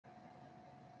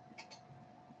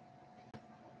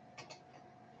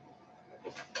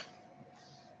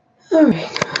All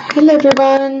right. Hello,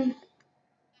 everyone.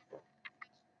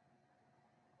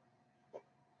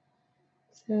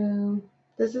 So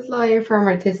this is Lawyer from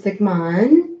Artistic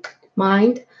Mind.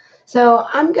 So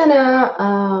I'm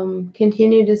gonna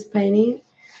continue this painting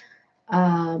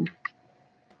um,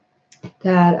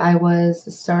 that I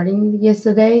was starting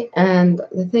yesterday, and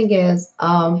the thing is,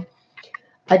 I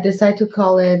decided to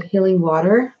call it Healing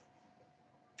Water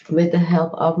with the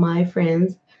help of my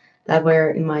friends that were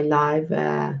in my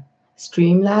live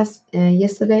stream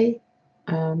yesterday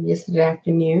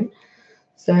afternoon.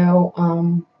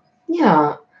 So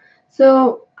yeah,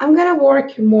 so I'm gonna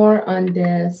work more on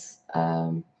this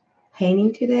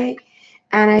painting today,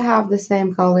 and I have the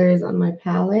same colors on my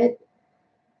palette,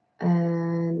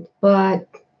 and but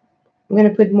I'm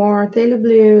gonna put more phthalo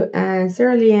blue and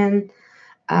cerulean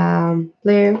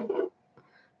blue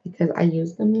because I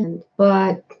use them, and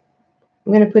but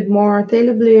I'm gonna put more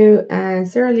phthalo blue and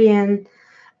cerulean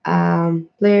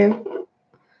blue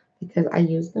because I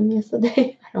used them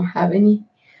yesterday. I don't have any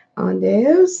on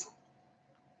those.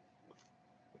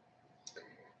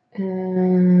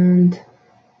 And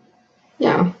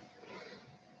yeah,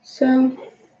 so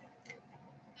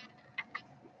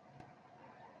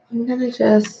I'm gonna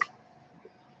just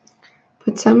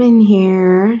put some in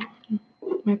here,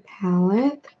 my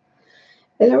palette.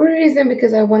 The only reason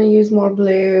because I want to use more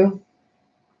blue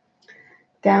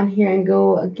down here and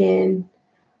go again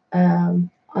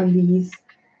on these,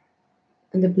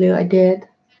 on the blue I did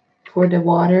for the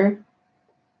water.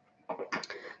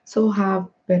 So we'll have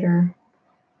better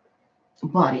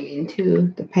body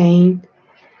into the paint.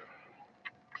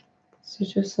 So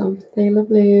just some phthalo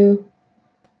blue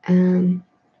and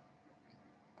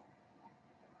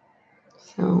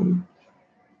some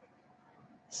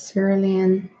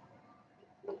cerulean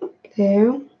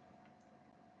blue.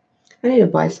 I need to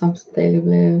buy some phthalo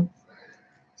blue.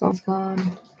 So it's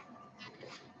gone.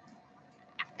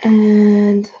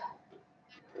 And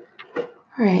all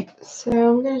right, so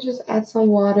I'm gonna just add some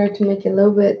water to make it a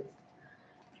little bit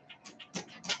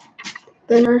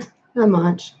thinner, not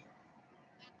much,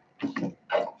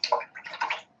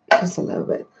 just a little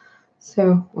bit.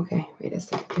 So, okay, wait a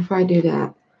second. Before I do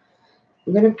that,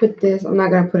 I'm gonna put this, I'm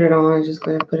not gonna put it on, I'm just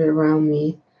gonna put it around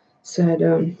me so I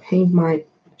don't paint my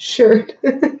shirt.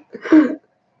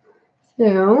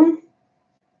 So,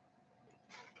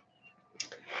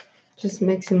 just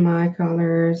mixing my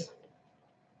colors.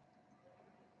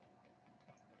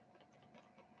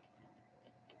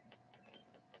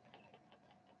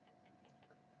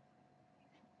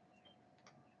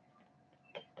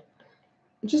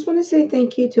 I just want to say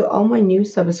thank you to all my new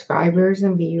subscribers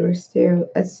and viewers too.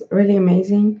 It's really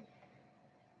amazing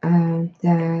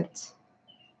that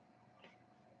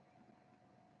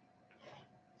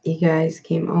you guys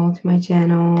came all to my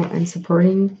channel and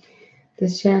supporting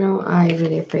this channel. I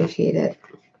really appreciate it.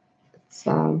 It's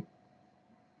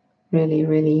really,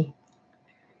 really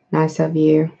nice of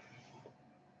you.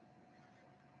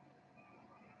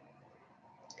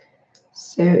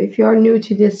 So if you're new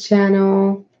to this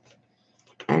channel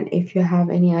and if you have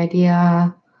any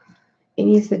idea,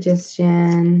 any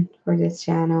suggestion for this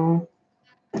channel,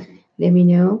 let me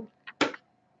know.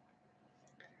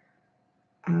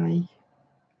 I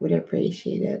would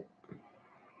appreciate it.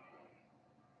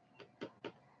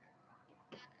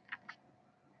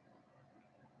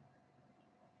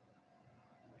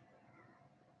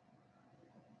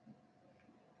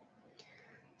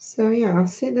 So yeah,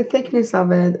 see the thickness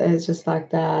of it is just like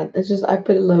that. It's just I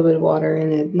put a little bit of water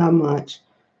in it, not much.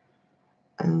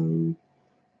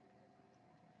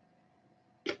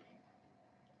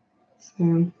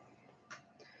 So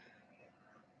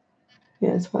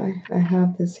yeah, that's why I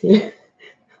have this here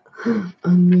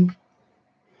on me.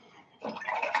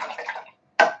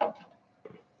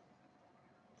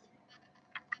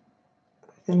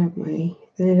 Then up my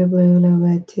little blue a little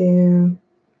bit too.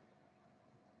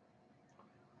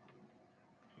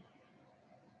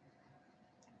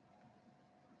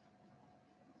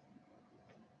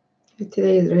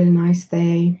 Today is a really nice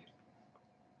day.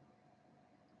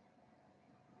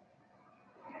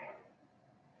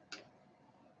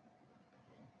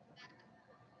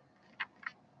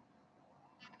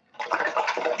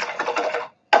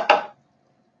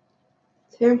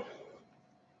 So,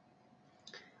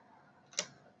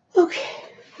 okay,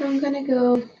 I'm gonna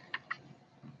go.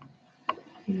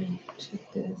 Let me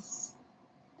check this.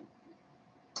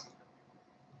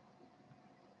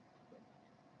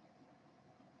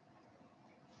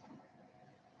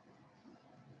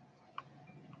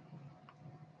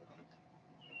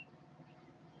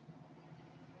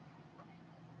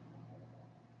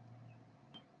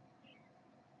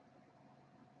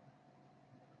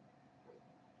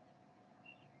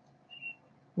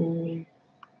 Mm.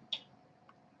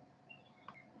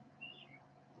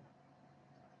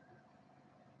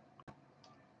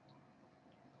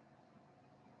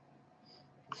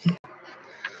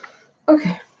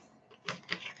 Okay,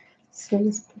 so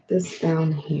let's put this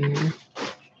down here.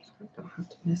 I don't have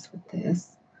to mess with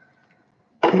this.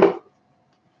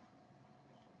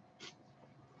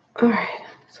 Alright,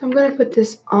 so I'm gonna put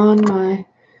this on my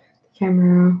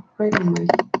camera, right on my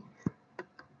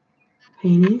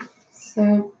painting.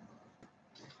 So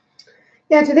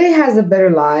yeah, today has a better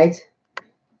light.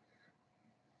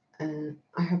 And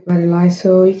I have better light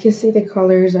so you can see the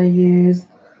colors I use.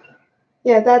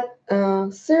 Yeah, that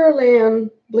cerulean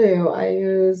blue, I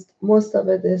used most of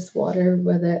it is water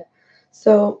with it.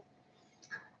 So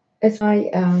it's my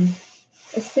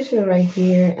especially right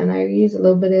here, and I use a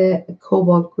little bit of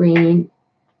cobalt green,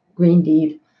 green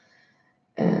deep,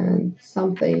 and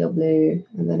some phthalo blue,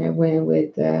 and then I went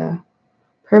with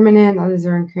permanent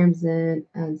alizarin crimson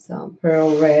and some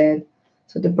pearl red.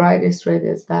 So the brightest red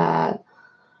is that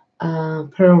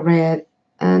pearl red,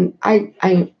 and I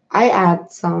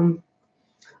add some,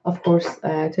 of course,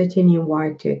 titanium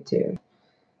white to it too.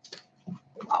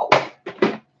 Oh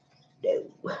no!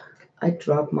 I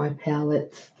dropped my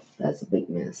palette. That's a big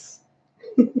mess.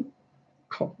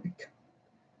 Oh my god!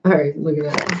 All right, look at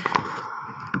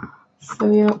that.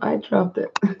 So yeah, I dropped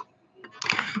it.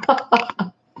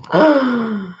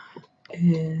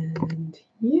 And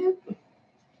yeah,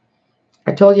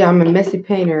 I told you I'm a messy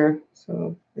painter,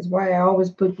 so that's why I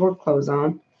always put work clothes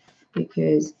on,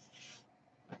 because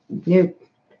nope,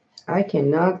 I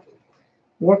cannot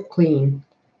work clean.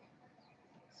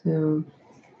 So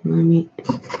let me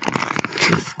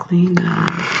just clean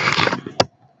that.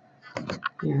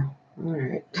 Yeah, all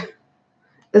right.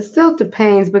 It still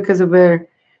depends because of they're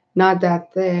not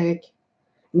that thick,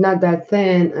 not that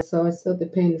thin, so it still the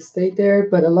paint stayed there,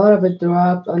 but a lot of it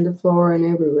dropped on the floor and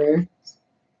everywhere.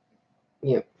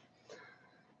 Yep.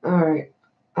 All right.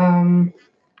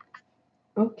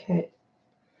 Okay.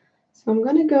 So I'm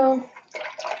gonna go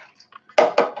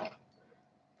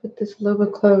put this a little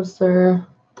bit closer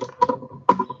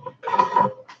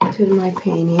to my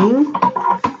painting.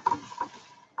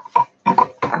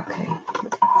 Okay.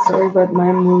 Sorry about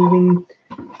my moving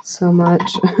so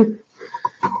much.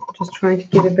 Just trying to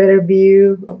get a better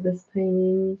view of this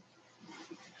painting.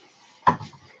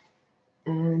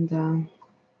 And so,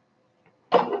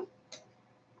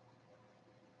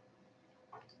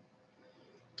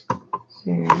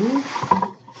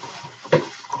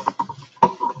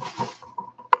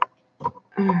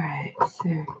 all right. So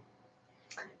I'm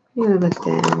gonna look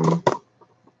down.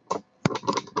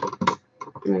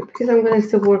 Right, because I'm gonna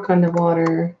still work on the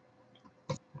water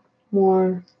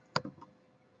more.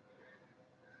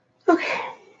 Okay,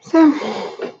 so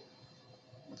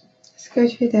let's go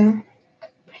to the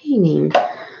painting.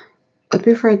 But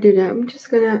before I do that, I'm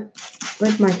just gonna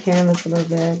wet my canvas a little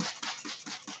bit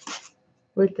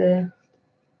with the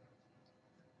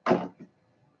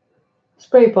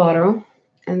spray bottle,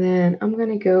 and then I'm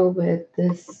gonna go with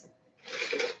this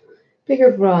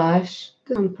bigger brush.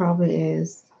 This one probably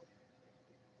is,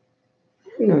 I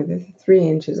don't know, this is 3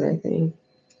 inches, I think,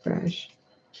 brush.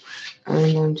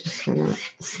 And I'm just gonna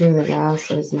smooth it out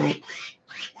so it's not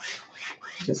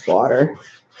just water.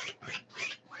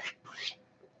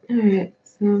 All right,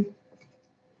 so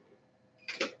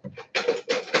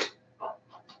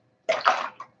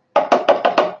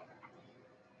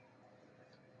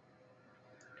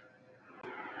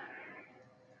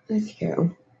let's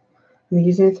go. I'm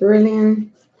using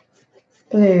cerulean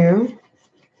blue.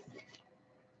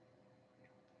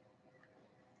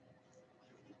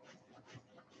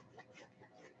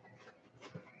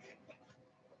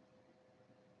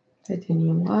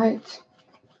 Titanium white.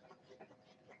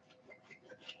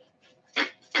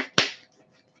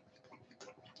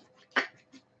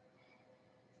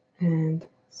 And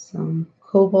some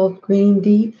cobalt green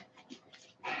deep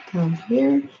down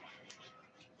here.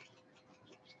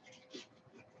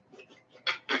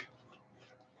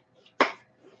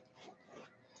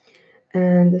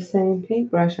 And the same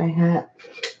paintbrush I had,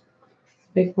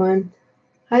 big one.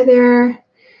 Hi there.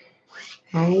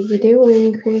 How you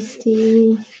doing,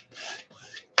 Christy?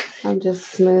 I'm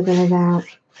just smoothing it out.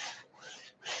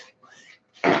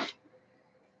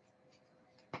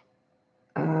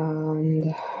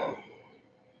 And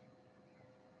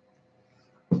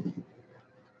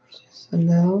just a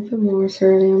little bit more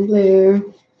cerulean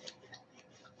blue.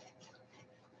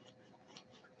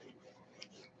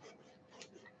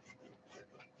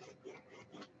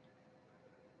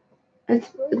 It's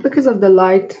because of the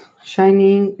light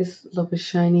shining. It's a little bit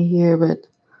shiny here, but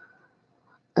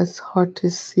it's hard to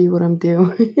see what I'm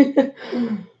doing.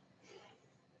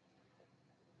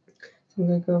 I'm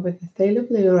gonna go with the phthalo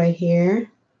blue right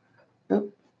here.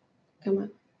 Oh, come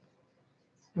on.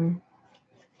 Some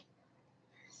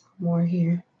more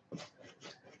here.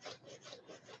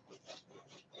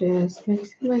 Just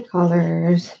mixing my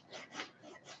colors.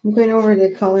 I'm going over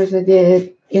the colors I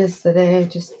did yesterday,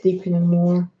 just deepening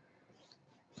more.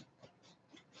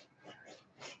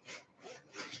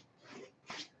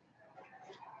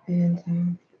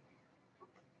 And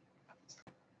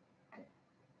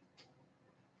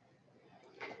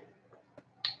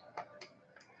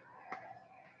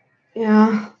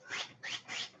yeah.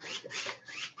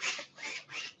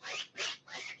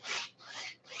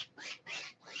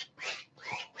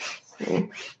 So,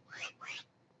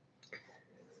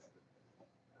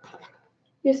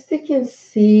 you still can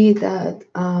see that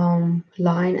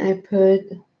line I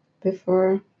put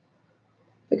before,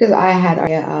 because I had an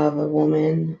idea of a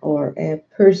woman or a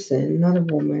person, not a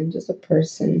woman, just a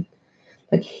person,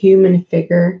 like human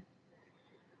figure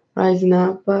rising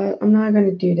up, but I'm not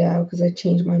gonna do that because I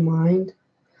changed my mind.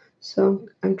 So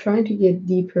I'm trying to get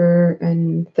deeper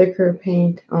and thicker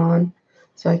paint on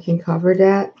so I can cover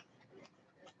that.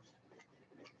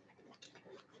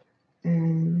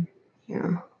 And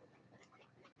yeah.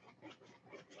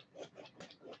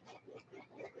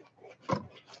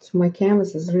 So my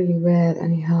canvas is really red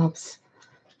and it helps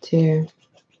to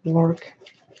work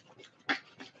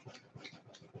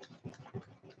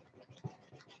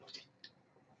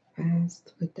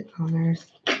fast with the colors.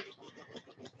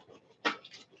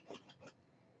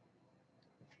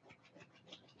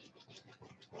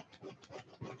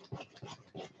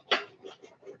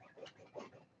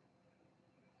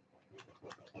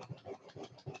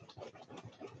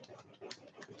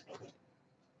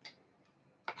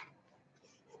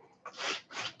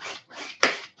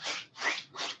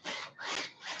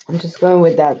 I'm just going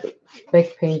with that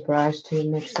big paintbrush to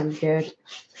mix them good.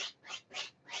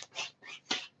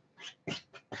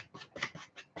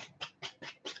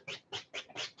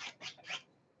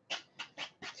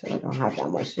 So I don't have that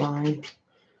much line.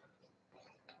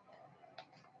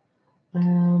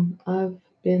 I've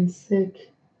been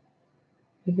sick.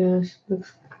 My gosh,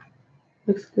 looks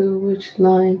good. Which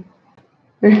line?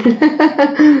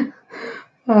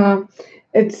 um,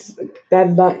 it's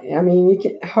that line. I mean, you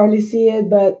can hardly see it,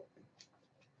 but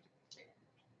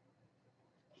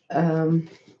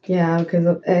yeah, because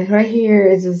right here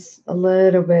is just a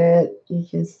little bit. You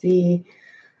can see.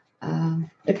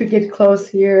 If you get close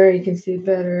here, you can see it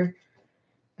better.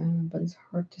 But it's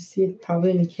hard to see it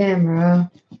probably in the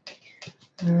camera.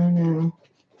 I don't know.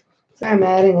 So I'm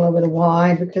adding a little bit of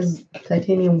wide because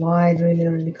titanium wide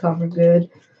really cover good.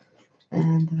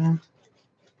 And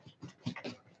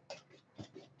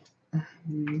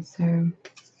so I'm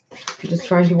just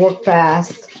trying to work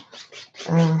fast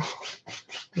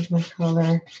with my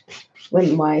color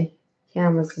when my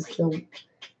canvas is still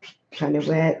kind of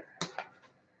wet.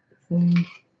 So,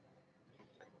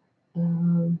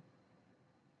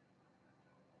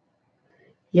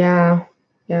 yeah,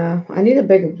 I need a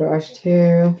bigger brush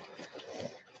too.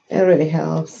 It really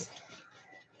helps.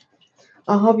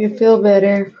 I hope you feel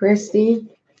better, Christy.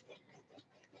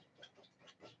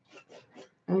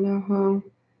 I know how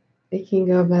it can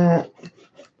go bad.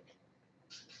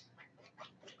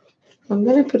 I'm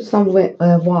gonna put some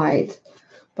white,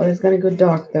 but it's gonna go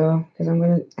dark though, because I'm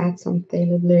gonna add some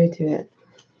phthalo blue to it.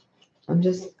 I'm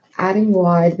just adding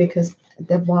white because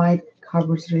the white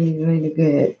covers really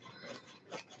good.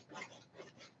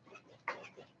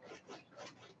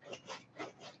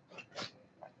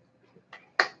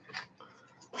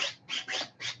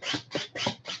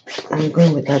 I'm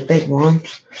going with that big one.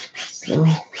 So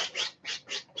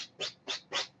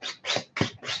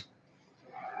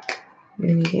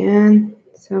and again,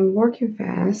 so I'm working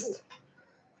fast.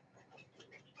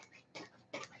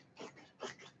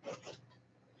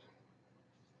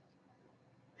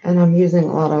 And I'm using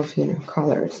a lot of,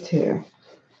 colors too.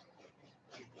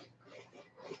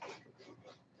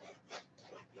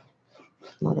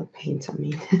 A lot of paints, I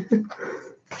mean.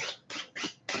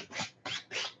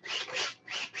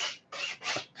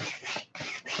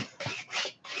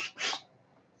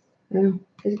 Yeah,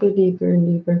 let's go deeper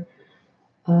and deeper.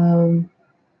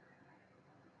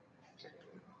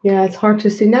 Yeah, it's hard to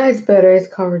see. Now it's better. It's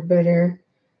covered better.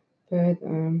 But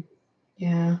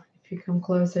yeah, if you come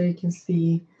closer, you can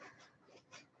see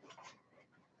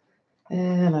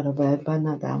a little bit, but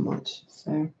not that much.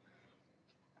 So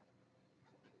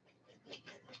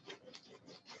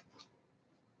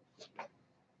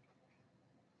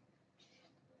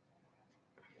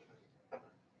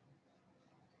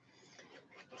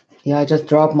yeah, I just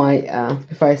dropped my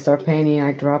before I start painting.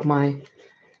 I drop my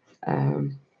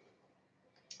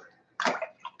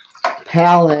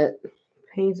palette.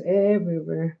 Paint's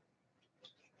everywhere.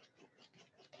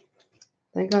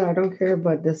 Thank God I don't care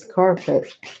about this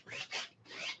carpet.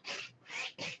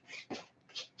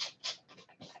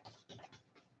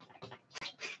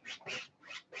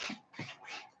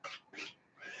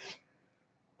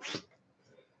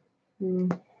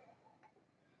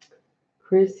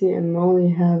 Chrissy and Molly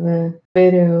have a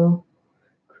video.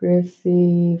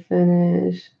 Chrissy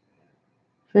finish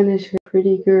her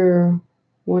pretty girl.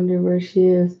 Wonder where she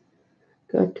is.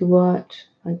 Got to watch.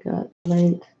 I got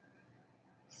late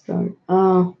start.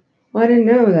 Oh, well, I didn't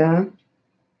know that.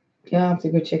 Yeah, I have to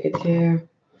go check it too.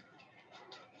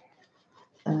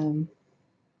 Um,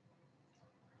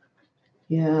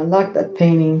 yeah, I like that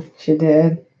painting she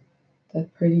did.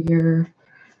 That pretty girl.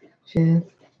 She is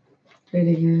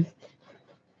pretty good.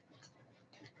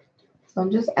 So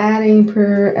I'm just adding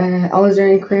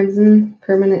alizarin crimson,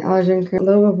 permanent alizarin crimson, a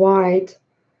little bit white,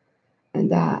 and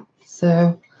that.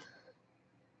 So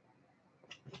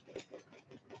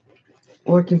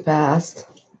working fast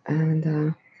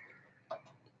and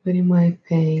putting my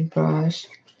paintbrush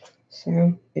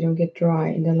so they don't get dry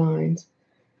in the lines.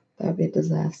 That'd be a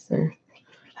disaster.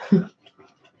 So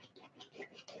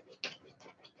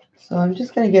I'm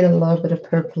just gonna get a little bit of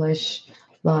purplish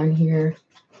line here.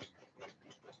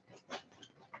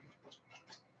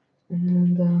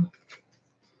 And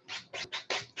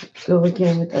go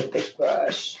again with that big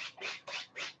brush.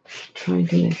 Trying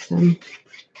to make some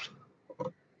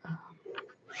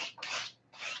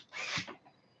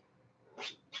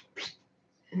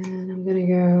and I'm gonna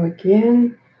go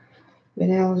again with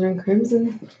alizarin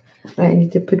crimson. I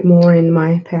need to put more in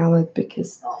my palette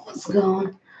because it's almost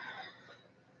gone.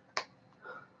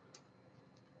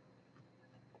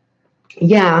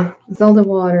 Yeah, it's all the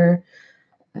water.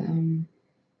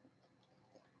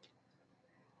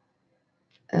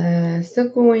 Still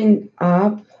going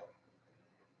up.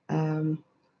 Let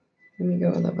me go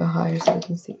a little bit higher so I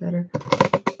can see better.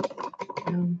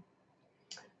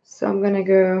 So I'm gonna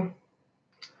go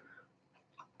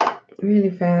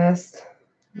really fast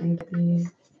and get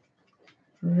these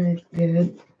really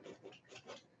good.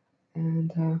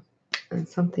 And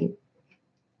something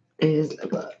is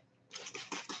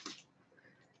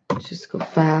just go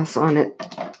fast on it.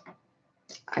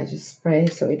 I just spray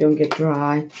so it don't get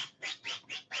dry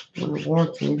when I'm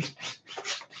working.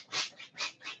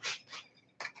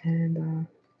 And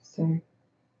so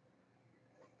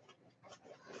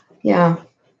yeah,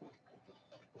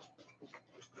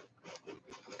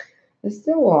 it's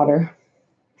still water.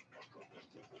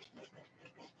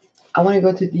 I want to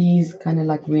go to these kind of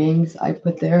like rings I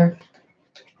put there,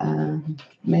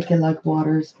 make it like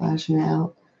water splashing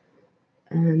out.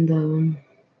 And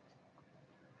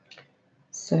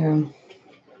so I'm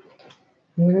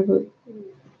gonna put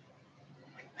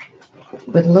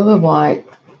with a little white,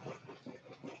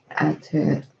 add to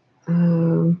it.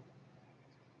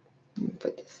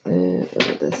 Put this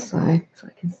over this side so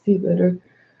I can see better.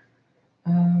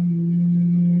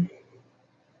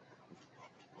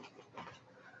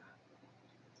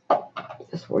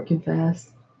 Just working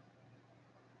fast.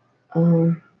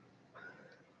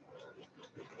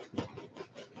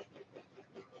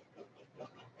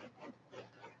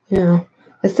 Yeah,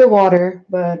 it's still water,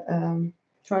 but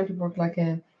trying to work like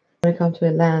a when it comes to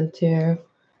a land too,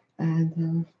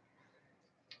 and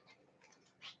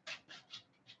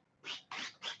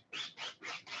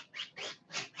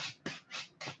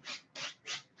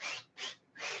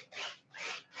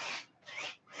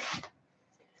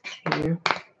here.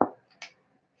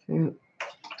 So,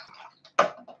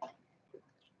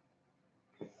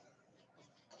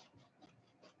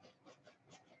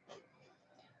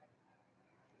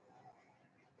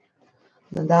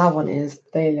 and that one is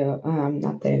phthalo,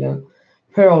 not phthalo,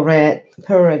 pearl red.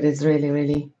 Pearl red is really,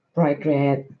 really bright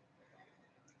red.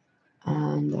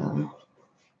 And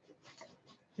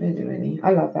really, really,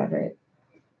 I love that red.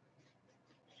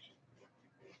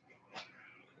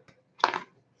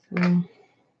 So,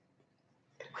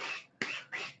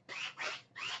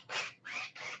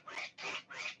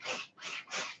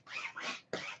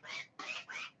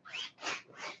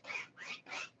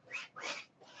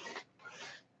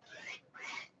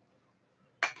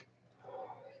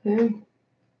 okay.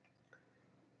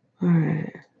 All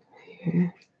right.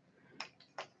 Here.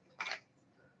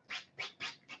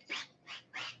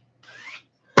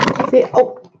 See,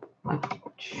 oh, I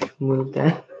moved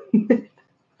that.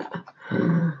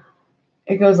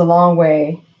 It goes a long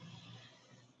way.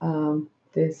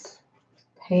 This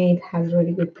paint has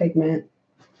really good pigment.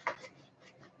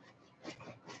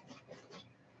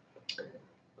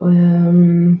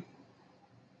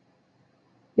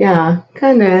 Yeah,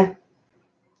 kind of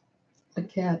a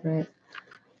cat red.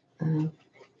 Uh,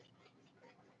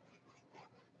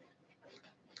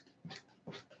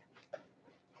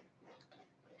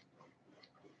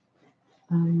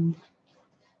 um,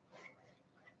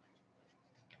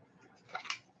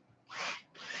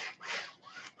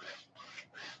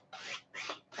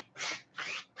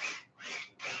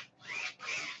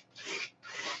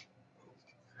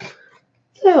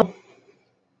 so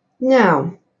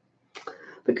now,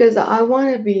 because I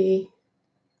want to be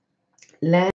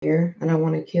land here and I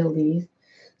want to kill these,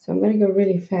 so I'm going to go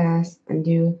really fast and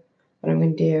do what I'm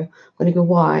going to do. I'm going to go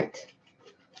white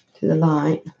to the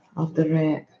line of the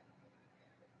red.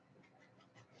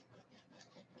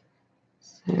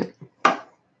 So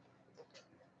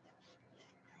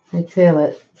I fill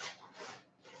it.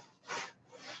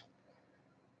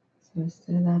 So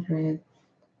instead of that red,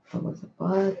 I was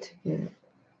about to get it.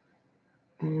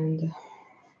 And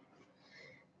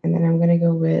then I'm going to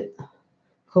go with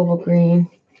cobalt green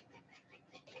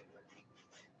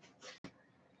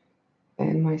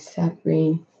and my sap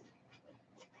green.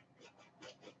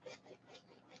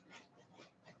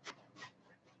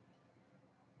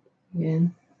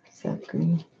 Again, sap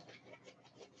green.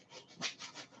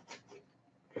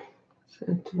 So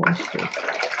to wash this.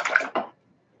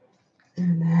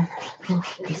 And then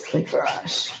this slick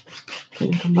brush.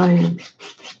 Can combine.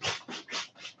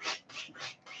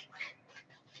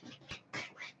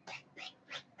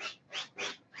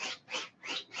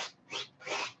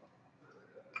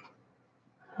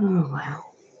 Oh wow.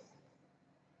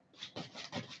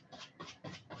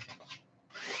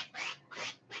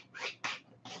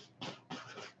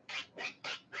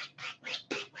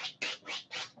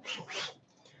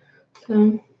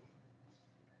 So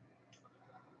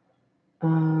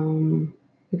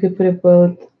we could put it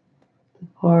both the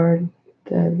part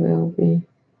that will be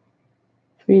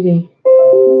 3D.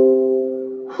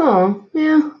 Huh,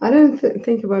 yeah, I didn't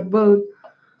think about both.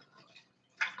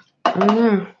 I don't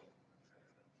know.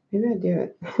 Maybe I do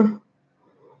it. So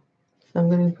I'm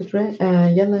gonna put red,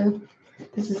 yellow.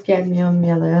 This is cadmium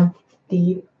yellow,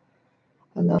 deep.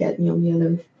 I love cadmium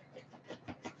yellow.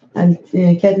 And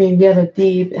cadmium yellow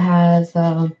deep has,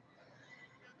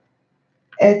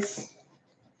 it's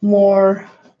more,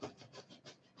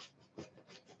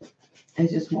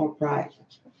 it's just more bright.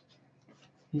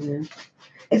 You know,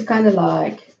 it's kind of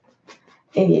like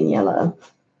Indian yellow.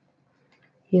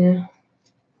 You know.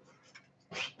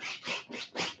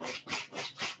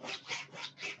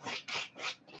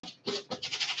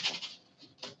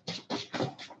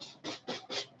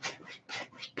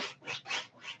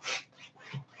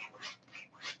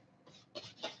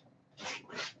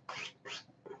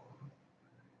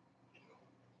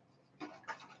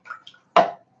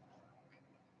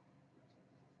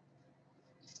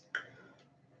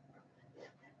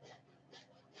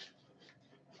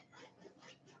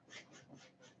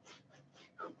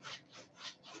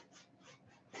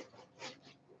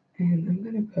 And I'm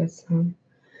gonna put some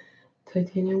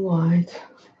titanium white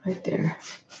right there.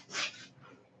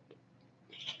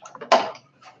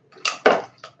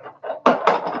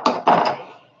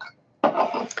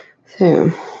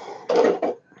 So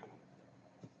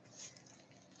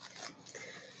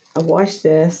I washed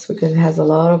this because it has a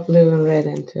lot of blue and red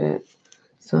into it.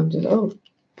 So I'm just,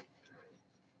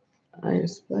 I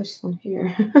splashed some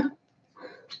here.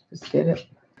 Just get it.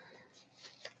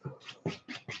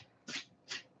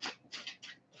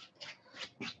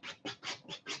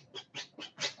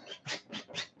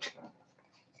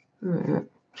 All right.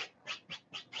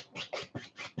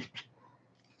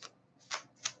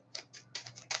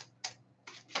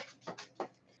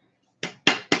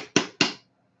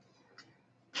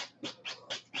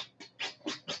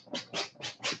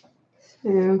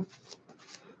 So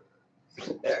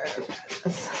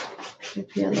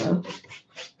it's yellow.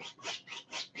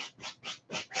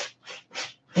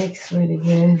 It's really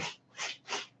good.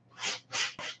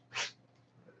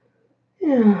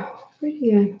 Yeah, pretty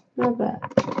good. Not bad.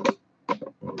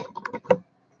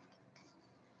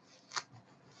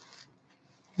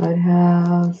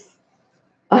 Lighthouse.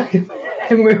 Oh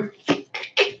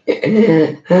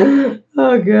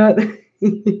God.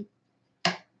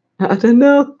 I don't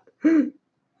know.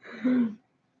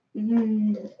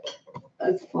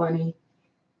 That's funny.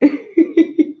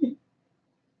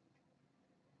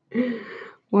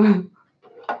 Wow.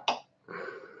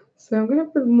 So I'm gonna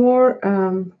put more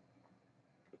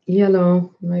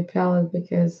yellow on my palette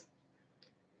because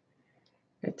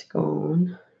it's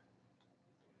gone.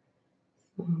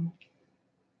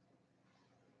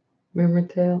 Remember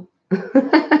tail?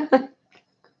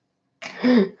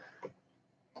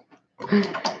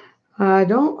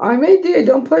 I may do it,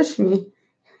 don't push me.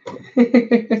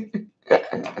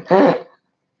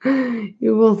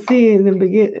 You will see in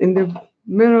the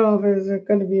middle of it is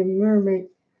going to be a mermaid.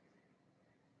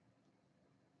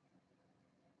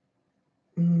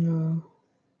 No.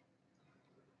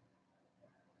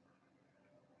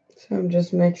 So I'm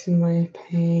just mixing my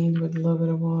paint with a little bit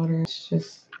of water. It's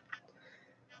just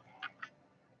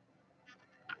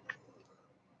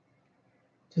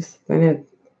thin it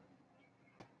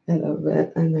a little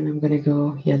bit, and then I'm gonna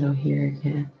go yellow here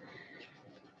again.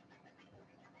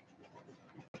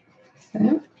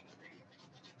 So,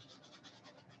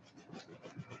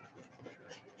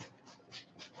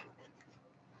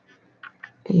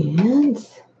 and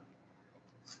is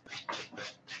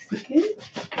it good?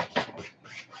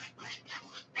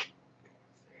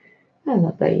 I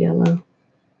love that yellow.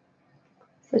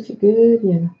 Such a good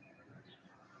yellow.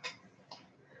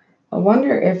 I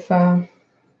wonder if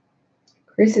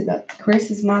Chris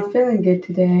is not feeling good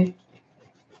today.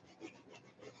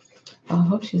 I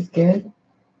hope she's good.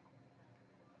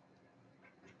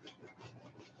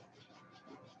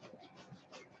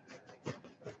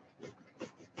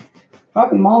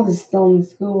 Probably Maul is still in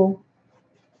school.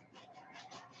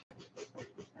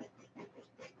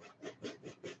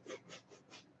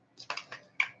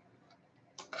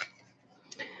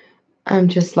 I'm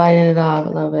just lighting it up a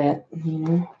little bit, you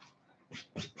know.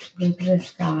 Look at the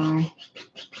sky.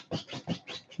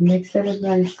 Mix it with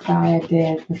the sky I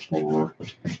did before.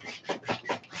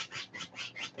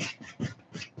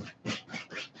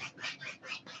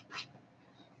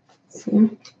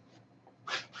 See?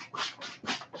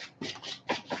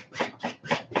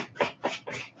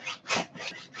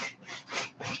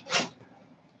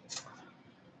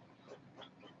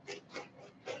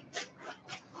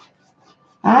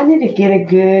 I need to get a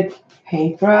good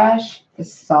paintbrush.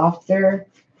 It's softer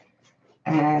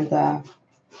and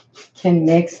can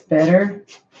mix better.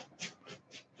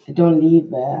 I don't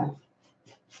leave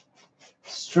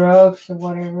strokes or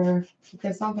whatever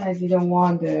because sometimes you don't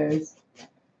want those.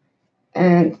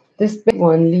 And this big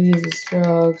one leaves the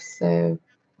strokes, so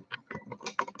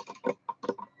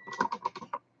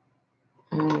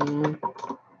I don't know.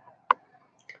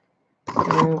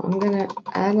 So I'm gonna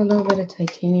add a little bit of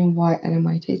titanium white, and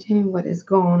my titanium white is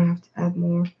gone. I have to add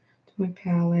more to my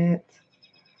palette.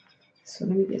 So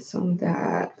let me get some of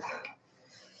that.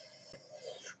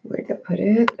 Where did I put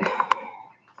it?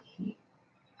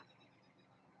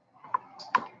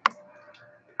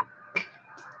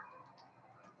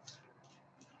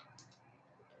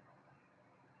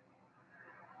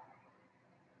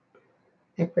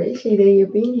 I appreciate it. You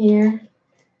being here.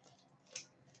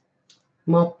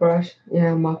 Mop brush.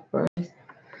 Yeah, mop brush.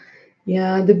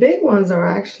 Yeah, the big ones are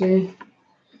actually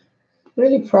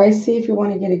really pricey if you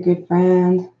want to get a good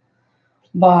brand.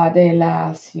 But they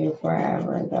last you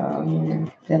forever though, you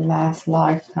know. They last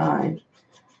lifetime.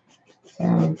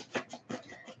 So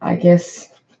I guess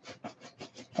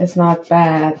it's not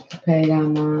bad to pay that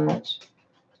much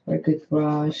for a good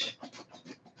brush.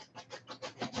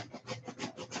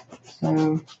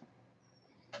 So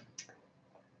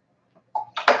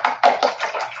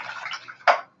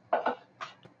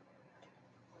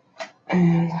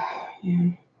and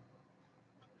yeah.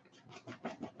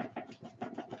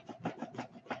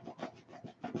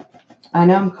 I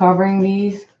know I'm covering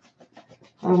these.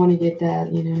 I want to get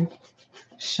that, you know,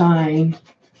 shine.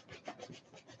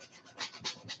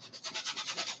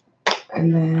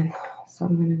 And then, so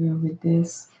I'm going to go with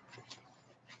this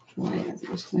white as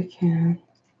much as I can.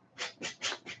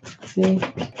 See?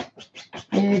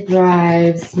 It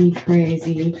drives me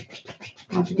crazy.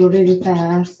 I have to go really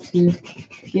fast to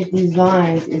get these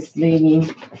lines. It's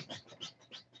leaving.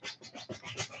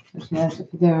 Because if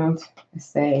you don't, it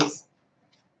stays.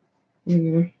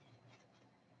 Here.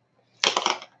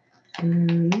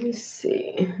 And let me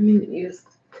see. I'm going to use,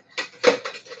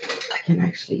 I can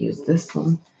actually use this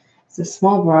one. It's a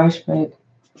small brush, but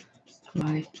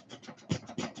I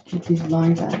get these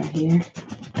lines out of here.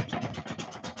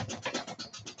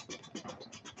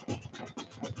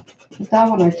 That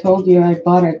one I told you I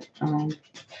bought it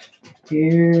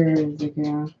years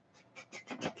ago.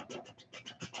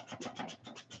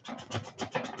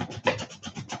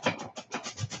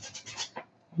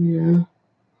 Yeah.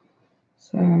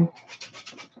 So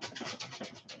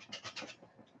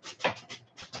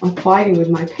I'm fighting with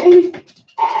my paint.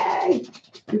 Hey!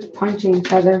 We're punching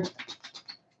each other.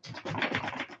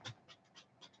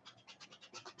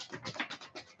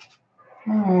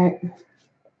 Alright.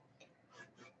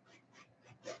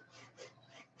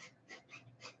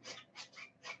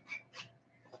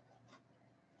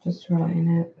 Just drawing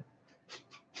it.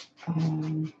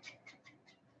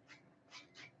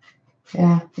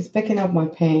 Yeah, it's picking up my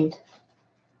paint.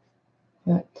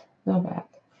 But not bad.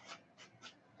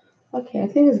 Okay, I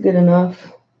think it's good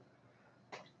enough.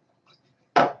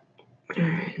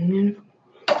 Alright,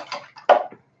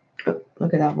 oh,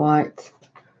 look at that white.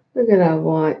 Look at that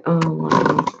white. Oh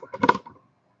wow.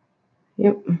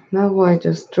 Yep, that white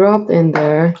just dropped in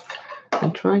there.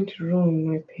 I'm trying to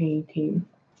ruin my painting.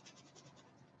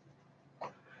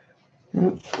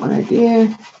 Yep, what I do,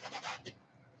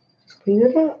 just clean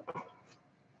it up.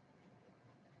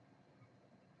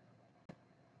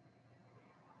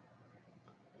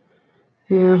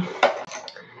 Yeah,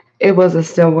 it wasn't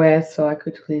still wet, so I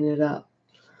could clean it up.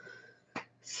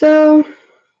 So,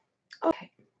 okay,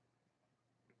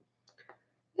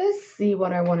 let's see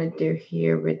what I want to do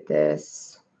here with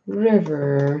this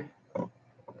river.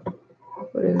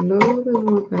 Put it a little bit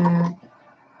more back.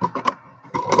 I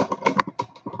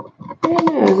don't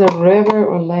know, is it a river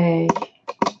or lake?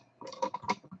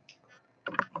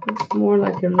 It's more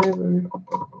like a river.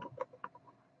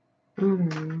 I don't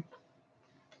know.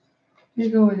 You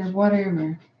go with it,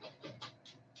 whatever.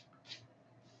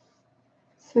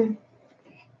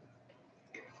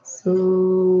 So,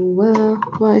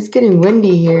 well, it's getting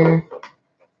windy here.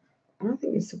 I don't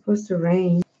think it's supposed to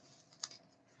rain.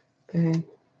 But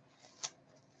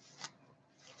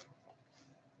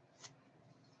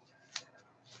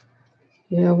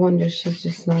yeah, I wonder if she's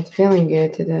just not feeling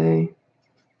good today.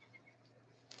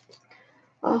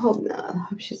 I hope not. I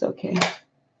hope she's okay.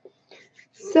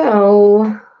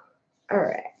 So, all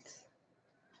right.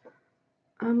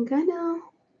 I'm gonna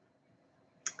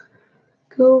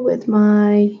go with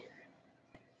my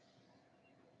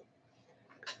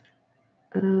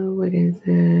what is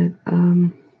it?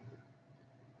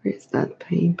 Where's that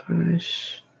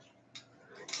paintbrush?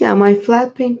 Yeah, my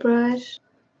flat paintbrush.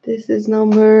 This is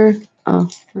number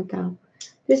not that.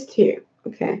 This two.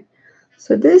 Okay.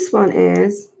 So this one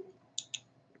is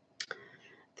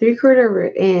 3/4 of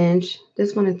an inch.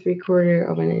 This one is 3/4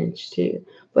 of an inch too.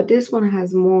 But this one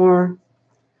has more,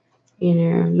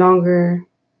 longer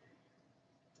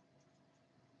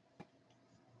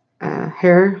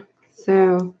hair.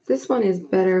 So this one is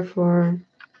better for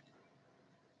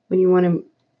when you want to,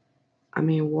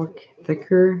 work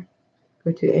thicker,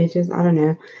 go to edges. I don't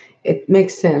know. It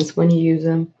makes sense when you use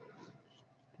them.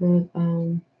 But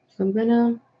so I'm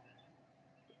gonna.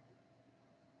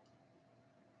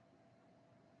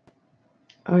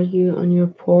 Are you on your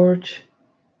porch?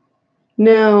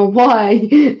 No, why?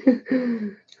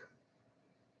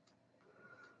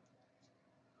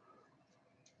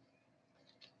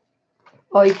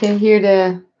 Oh, you can hear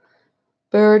the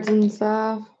birds and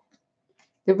stuff.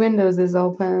 The windows is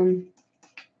open.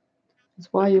 That's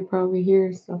why you probably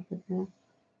hear stuff like that.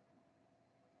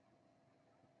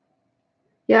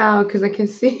 Yeah, because I can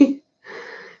see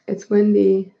it's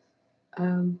windy.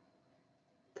 Um,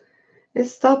 it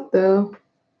stopped though.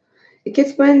 It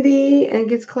gets windy and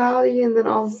gets cloudy, and then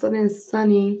all of a sudden it's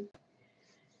sunny.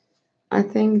 I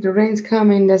think the rain's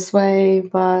coming this way,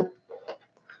 but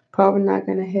probably not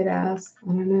gonna hit us. I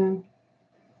don't know.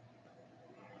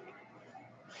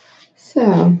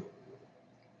 So,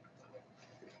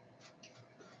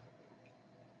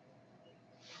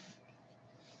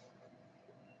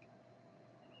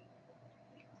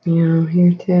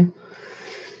 here too.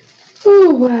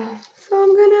 Oh well. So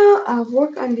I'm gonna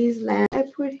work on these lamps I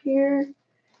put here,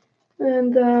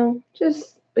 and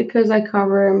just because I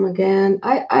cover them again,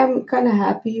 I'm kind of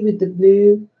happy with the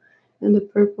blue and the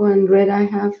purple and red I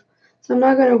have. So I'm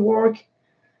not gonna work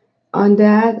on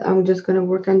that. I'm just gonna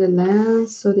work on the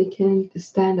lamps so they can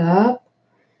stand up,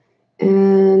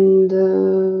 and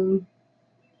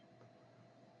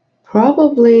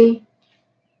probably,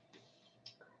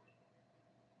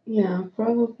 yeah,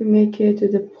 probably make it to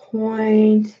the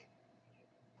point.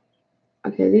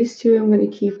 Okay, these two I'm gonna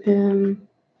keep him.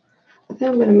 I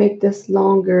think I'm gonna make this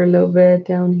longer a little bit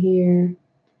down here,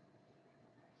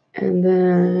 and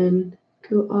then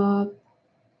go up,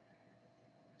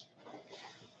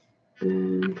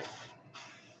 and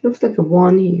looks like a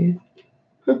one here,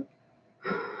 and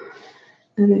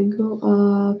then go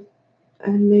up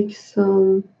and make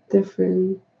some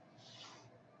different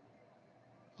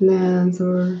lands,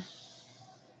 or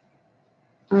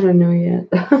I don't know yet.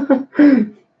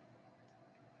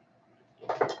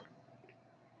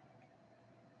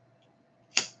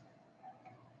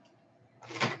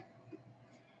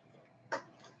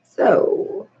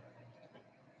 So,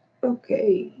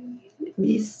 okay, let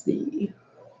me see.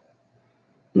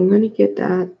 I'm gonna get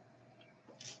that.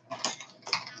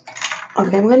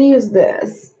 Okay, I'm gonna use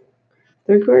this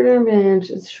 3/4 of an inch.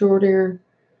 It's shorter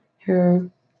hair.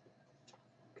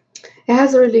 It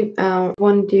has a really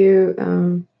one do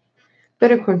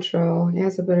better control. It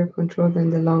has a better control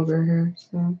than the longer hair.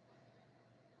 So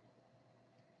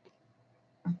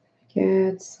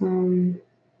Get some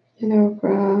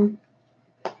ochre.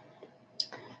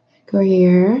 Go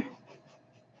here.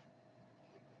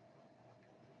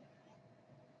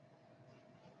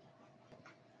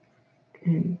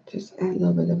 And just add a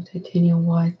little bit of titanium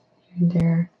white in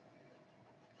there.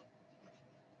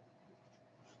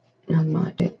 Not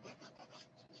much.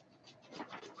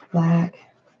 Black.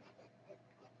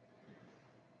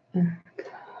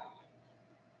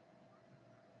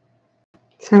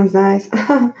 Sounds nice.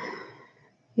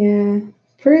 Yeah.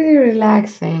 Pretty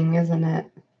relaxing, isn't it?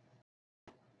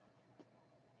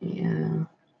 Yeah.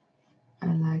 I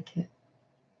like it.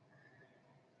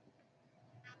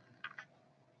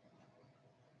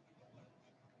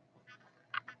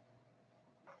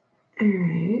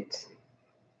 Alright.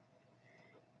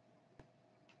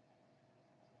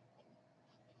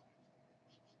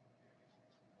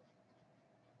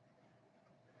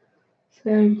 So,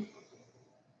 and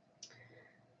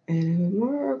a bit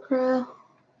more ochre.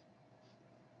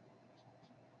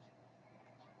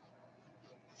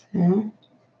 So,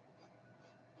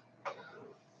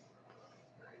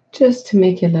 just to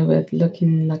make it a little bit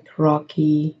looking like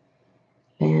rocky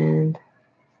land.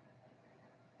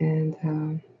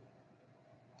 And,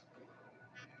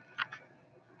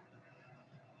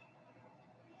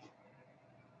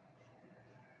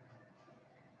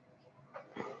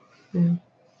 yeah,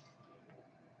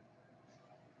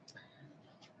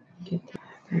 get that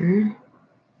there.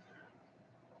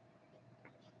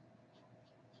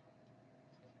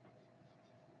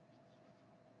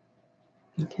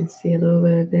 You can see a little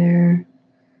bit of there.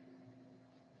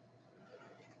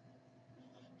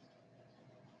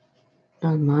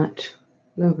 Not much.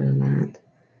 A little bit of that.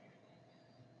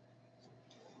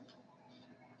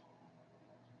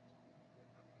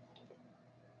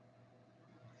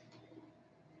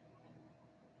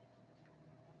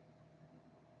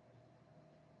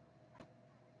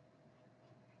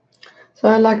 So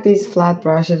I like these flat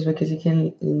brushes because you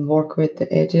can work with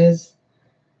the edges,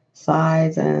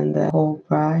 sides, and the whole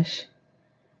brush.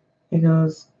 It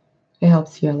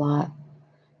helps you a lot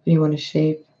when you want to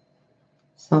shape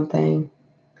something.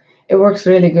 It works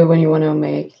really good when you want to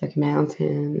make like a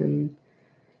mountain and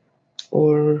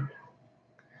or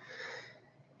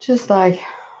just like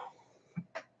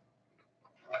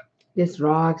these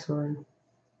rocks or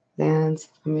lands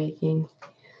I'm making.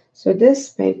 So this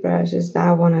paintbrush is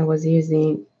that one I was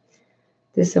using.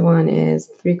 This one is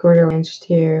 3/4 inch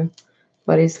too,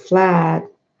 but it's flat,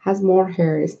 has more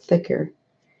hair, is thicker,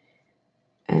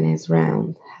 and it's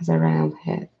round, has a round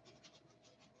head.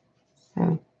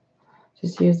 So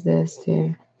just use this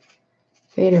to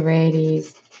fade away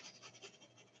these.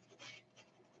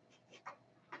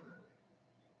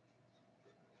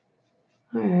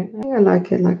 Alright, I think I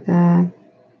like it like that.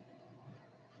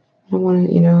 I want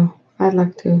to, I'd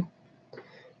like to,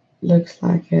 looks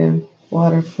like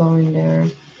water flowing there.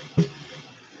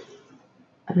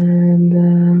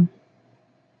 And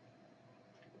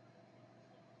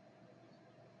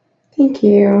thank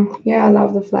you. Yeah, I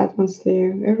love the flat ones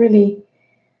too. It really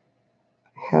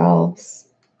helps,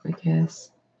 I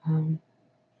guess. So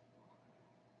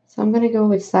I'm gonna go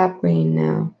with sap green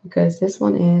now because this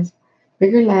one is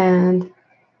bigger land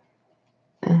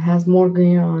and has more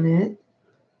green on it.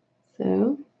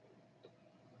 So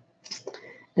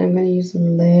I'm gonna use a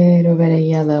little bit of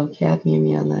yellow, cadmium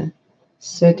yellow,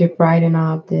 so to brighten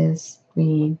up this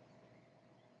green.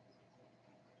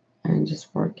 And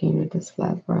just working with this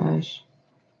flat brush,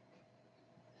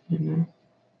 you know.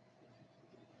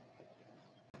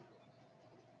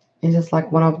 It's just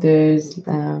like one of those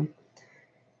land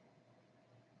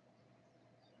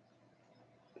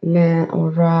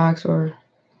or rocks or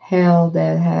hill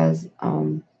that has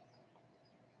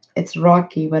it's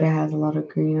rocky but it has a lot of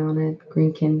green on it.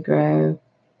 Green can grow,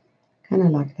 kind of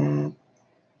like that.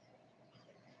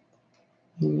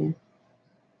 Yeah.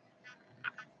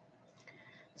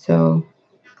 So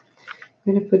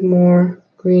I'm gonna put more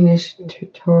greenish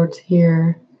towards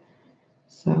here.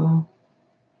 So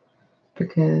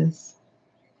because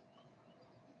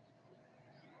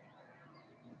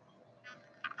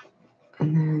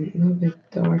and then a little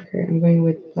bit darker. I'm going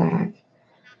with black.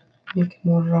 Make it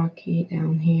more rocky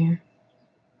down here.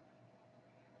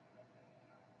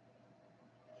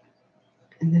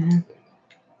 And then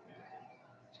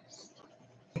just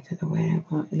take it away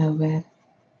a little bit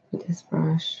with this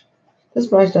brush. This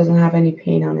brush doesn't have any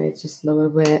paint on it, it's just a little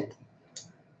bit.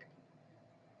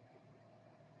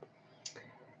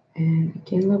 And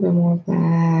again, a little bit more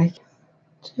black,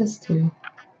 just to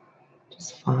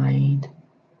find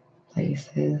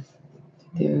places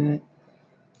to do it.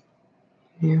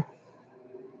 Yeah.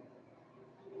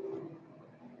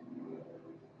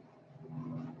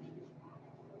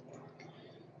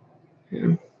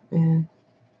 Yeah, and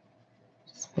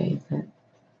just fade that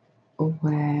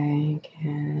away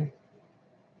again,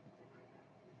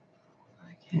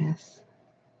 I guess.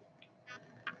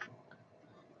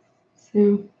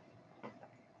 So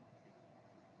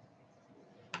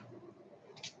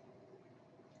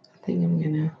I think I'm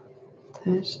gonna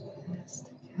touch this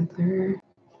together.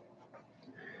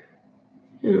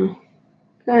 Yeah,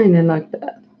 kind of like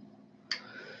that.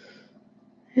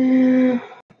 Yeah.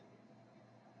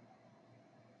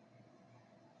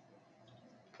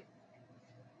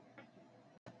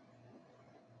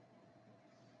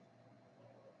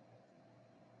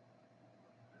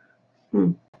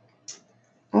 Hmm.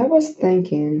 I was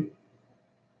thinking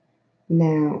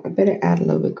now I better add a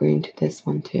little bit green to this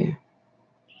one too.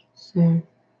 So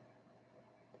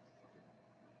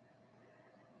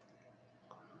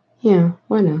yeah,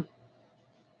 why not?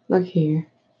 Look here.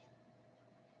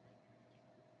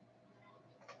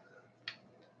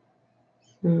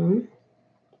 So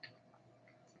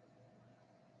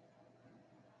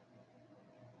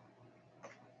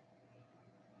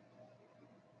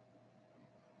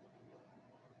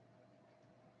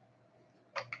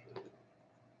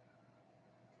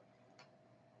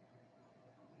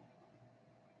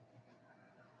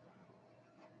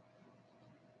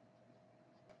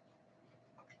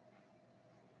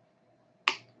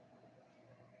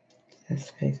this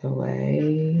fades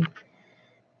away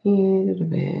a little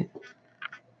bit.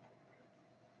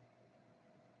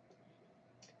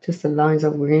 Just the lines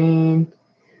of green.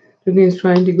 The green's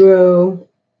trying to grow.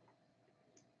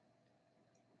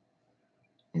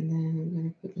 And then I'm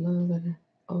gonna put a little bit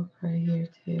of ochre here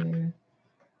too.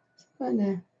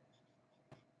 Kinda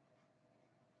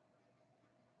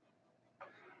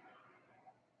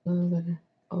a little bit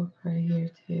of ochre here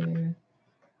too.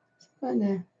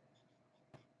 Kinda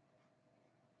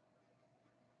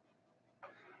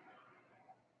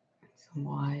some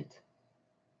white.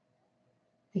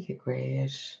 Make it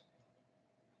grayish.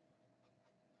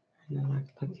 And I like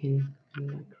looking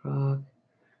like rock.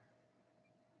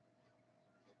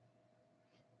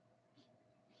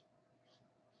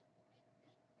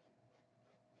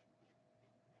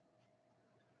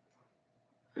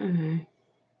 Alright.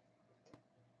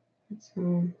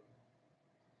 Some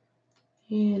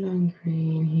yellow and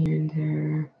green here and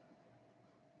there.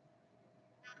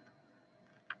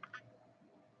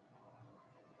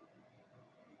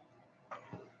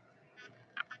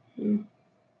 Mm.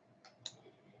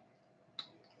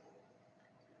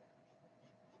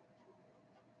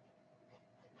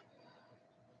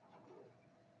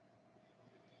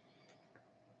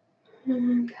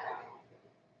 And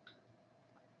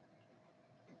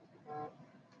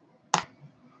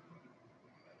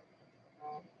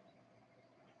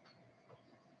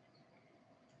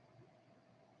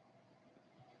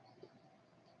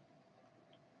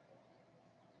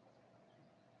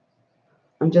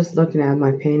I'm just looking at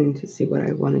my painting to see what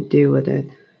I want to do with it.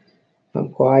 If I'm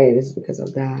quiet, it's because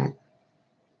of that.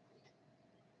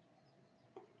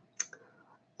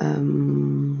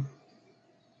 Um,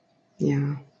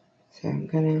 yeah. So I'm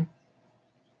gonna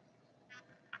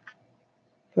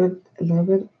put a little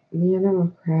bit yellow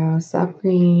across, soft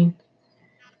green,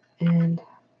 and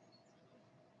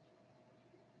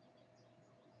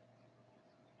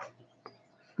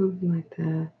something like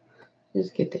that.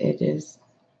 Just get the edges.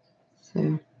 So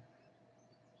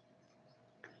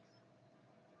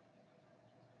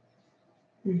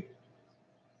mm,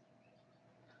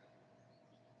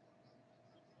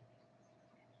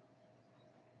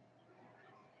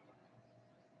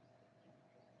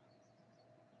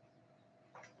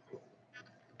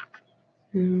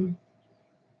 mm,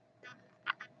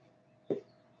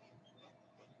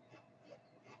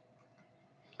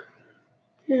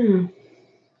 yeah,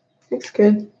 looks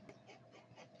good.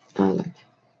 I like it.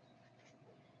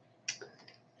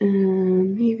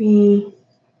 Maybe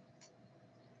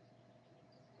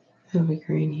a little bit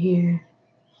green here.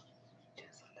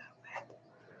 Just a little bit.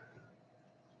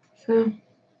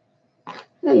 So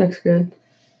that looks good.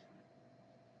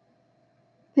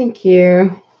 Thank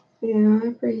you. Yeah, I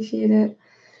appreciate it.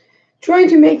 Trying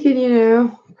to make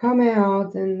it, come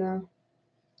out and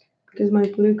because my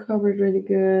blue covered really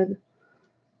good.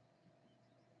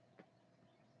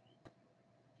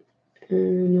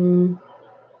 And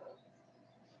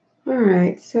all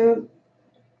right, so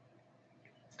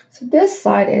this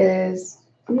side is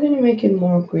I'm gonna make it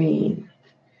more green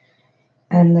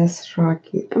and less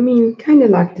rocky. I mean, kind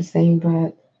of like the same,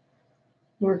 but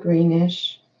more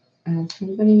greenish. So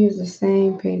I'm gonna use the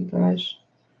same paintbrush.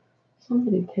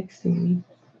 Somebody texting me.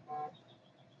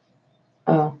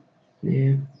 Oh,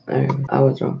 yeah, I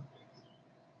was wrong.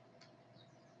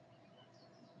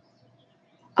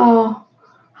 Oh,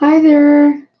 hi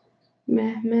there,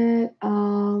 Mehmet.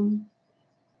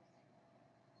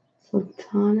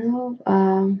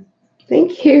 Sultanov.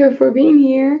 Thank you for being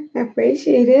here. I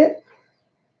appreciate it.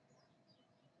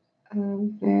 I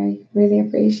really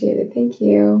appreciate it. Thank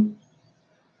you.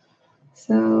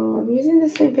 So I'm using the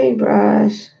same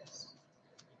paintbrush.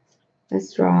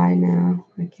 It's dry now,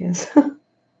 I guess.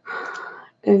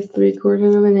 It's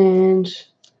 3/4 of an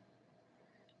inch,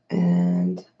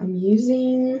 and I'm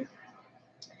using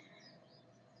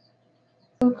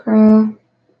okra,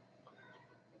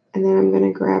 and then I'm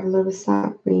gonna grab a little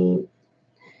soft green,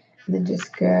 and then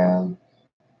just go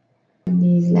on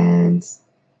these lands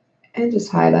and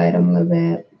just highlight them a little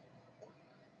bit.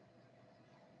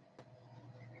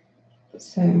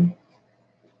 So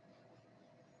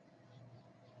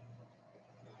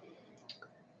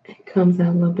it comes out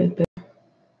a little bit better.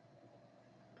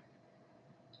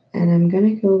 And I'm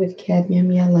gonna go with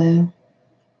cadmium yellow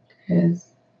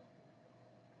because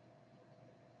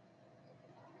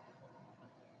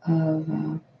of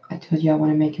I told you I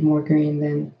want to make it more green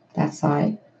than that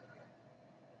side.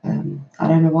 I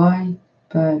don't know why,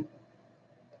 but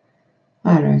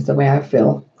I don't know. It's the way I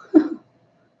feel.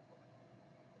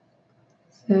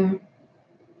 So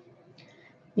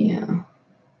yeah,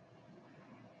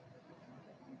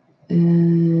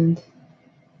 and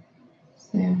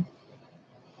so I'm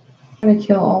gonna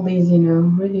kill all these,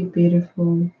 really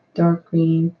beautiful dark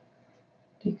green.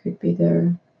 They could be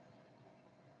there.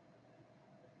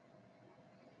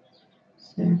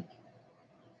 So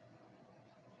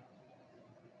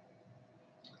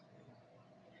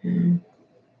um,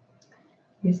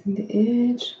 using the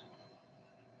edge.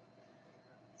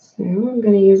 So I'm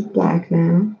gonna use black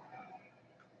now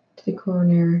to the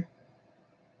corner.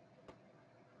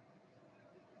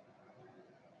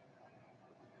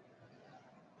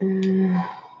 Uh,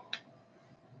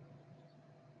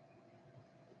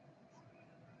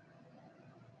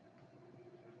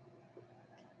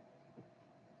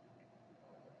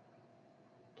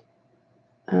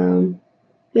 um,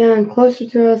 yeah, I'm closer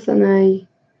to us, and I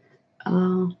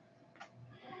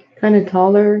kind of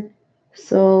taller,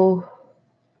 so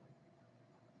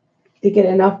they get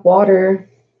enough water,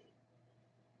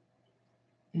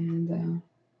 and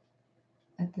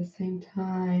at the same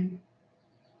time,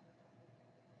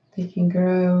 they can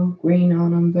grow green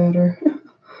on them better.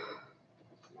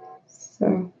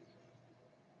 So,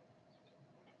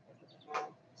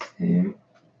 so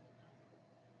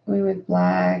we went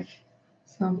black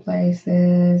some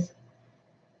places,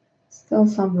 still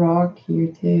some rock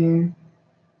here too,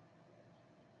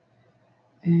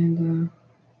 and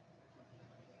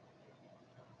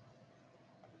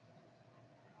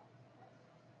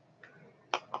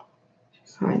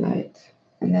just highlight.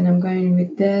 And then I'm going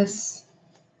with this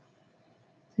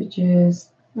to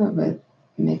just a little bit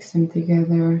mix them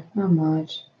together, not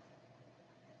much,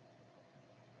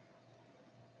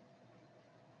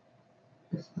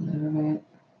 just a little bit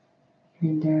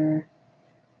here and there.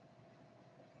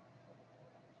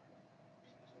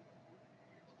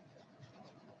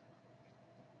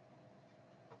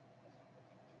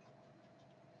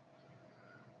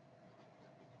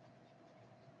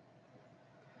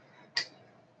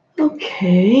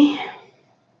 Okay,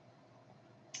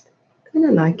 kind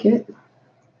of like it.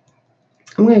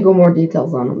 I'm gonna go more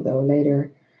details on them though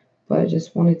later, but I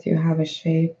just wanted to have a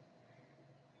shape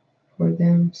for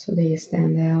them so they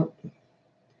stand out.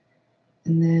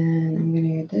 And then I'm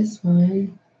gonna get this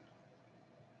one.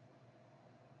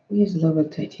 Use a little bit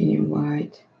of titanium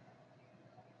white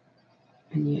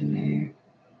and yellow.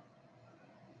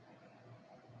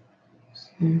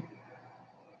 So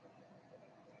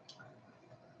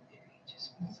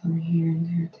just put some here and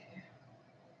there too.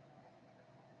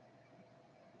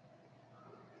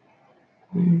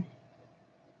 Mm.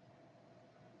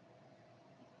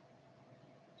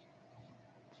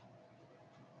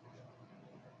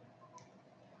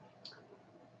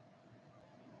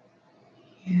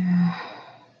 Yeah.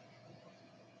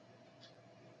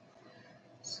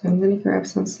 So I'm gonna grab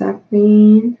some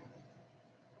sapphire,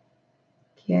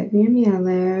 cadmium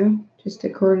yellow, just a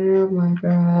corner of my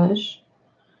brush.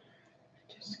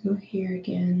 Just go here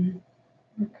again,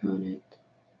 work on it.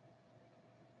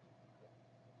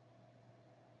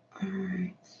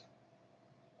 Alright.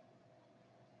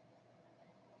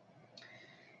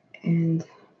 And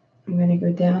I'm gonna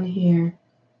go down here,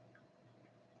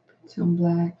 put some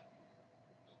black.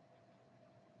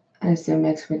 I still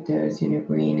mix with those,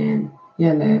 green and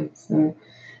yellow. So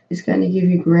it's gonna give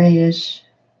you grayish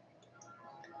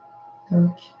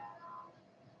look,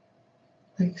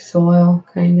 like soil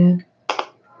kind of.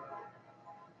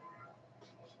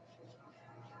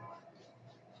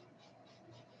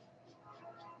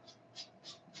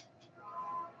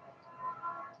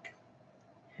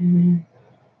 And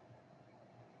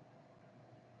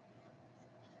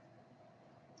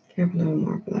have a little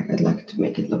more black. I'd like to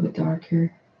make it a little bit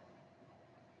darker.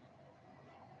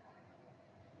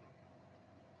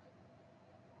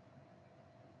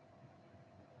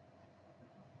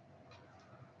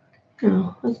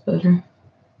 Oh, that's better.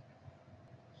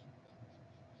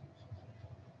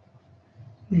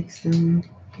 Make some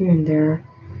here and there.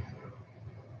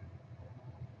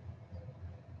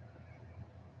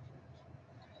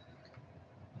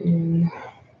 And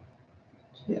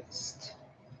just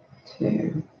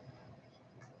two.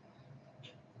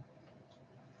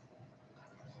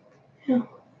 Yeah,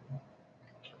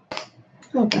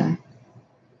 not bad.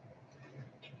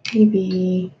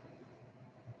 Maybe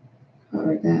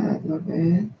cover that a little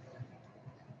bit.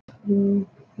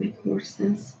 Make more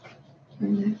sense.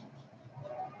 And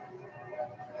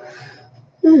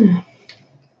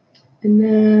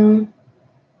now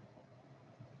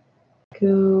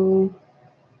go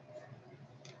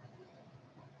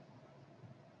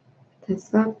to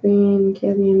something,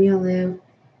 give me a meal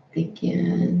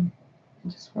again.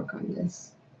 And just work on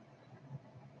this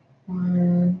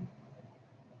one.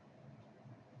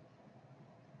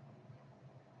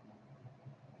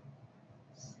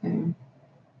 So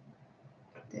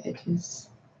the edges.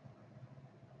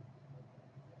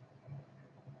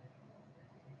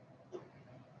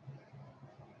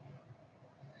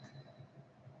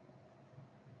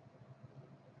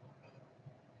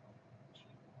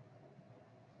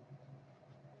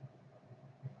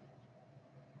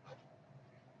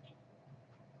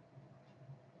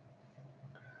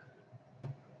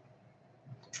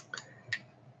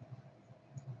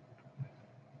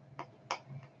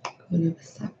 Go to the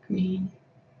sap green.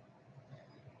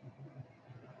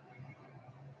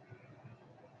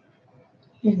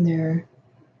 Here and there.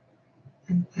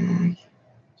 And back.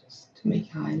 Just to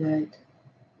make a highlight.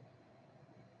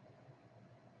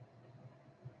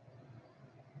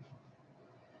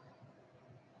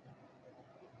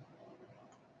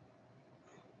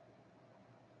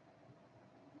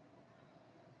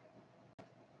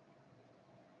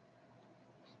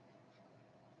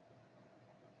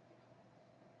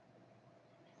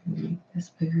 Make this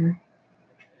bigger.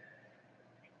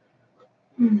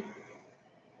 So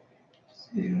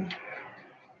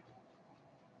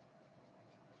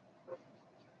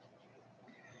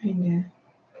kind of.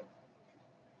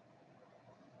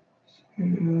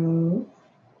 So,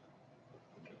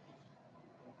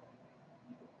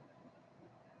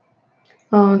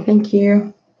 oh, thank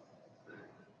you.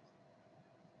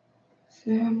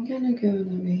 So I'm gonna go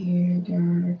over here,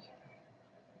 dark.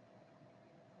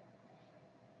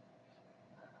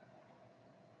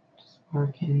 Just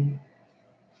working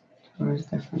towards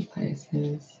different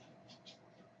places.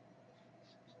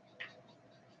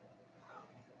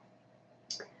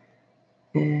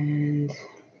 And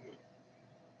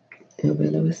it'll be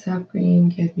a little sap green,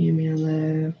 give me a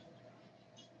yellow.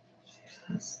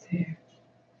 Just to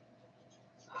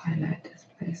highlight these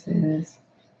places.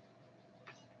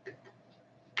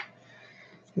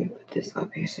 Let me put this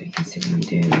up here so you can see what I'm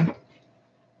doing.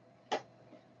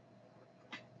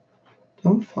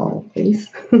 Don't fall, please.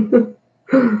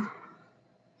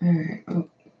 Alright, oh,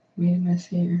 made a mess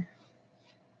here.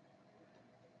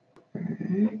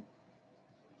 Alright.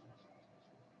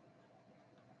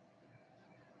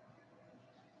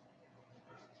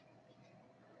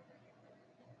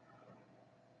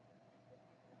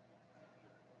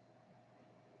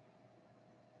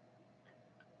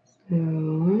 So,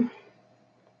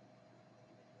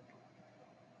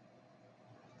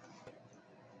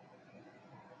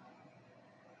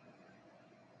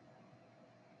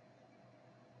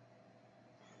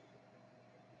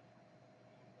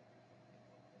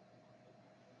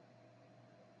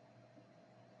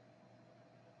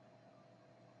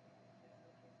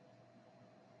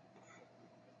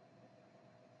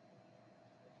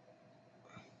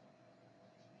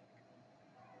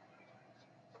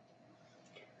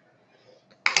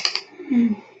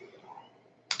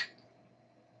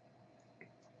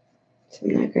 so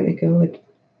I'm not gonna go with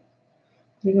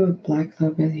black a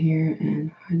little bit here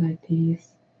and highlight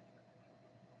these.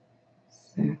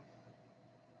 So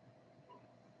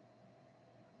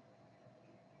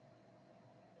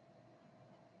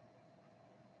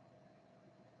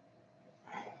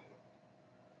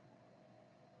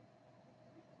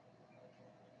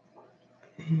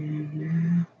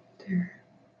and there.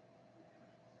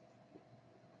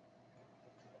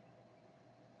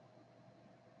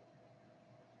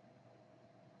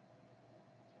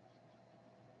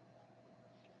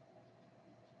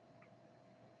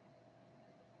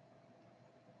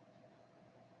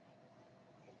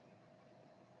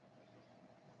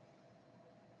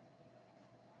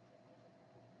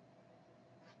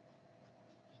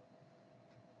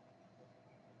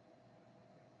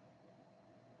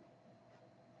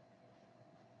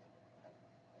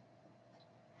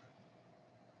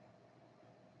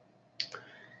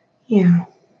 yeah,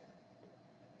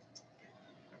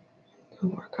 I'll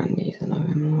work on these a little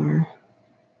bit more.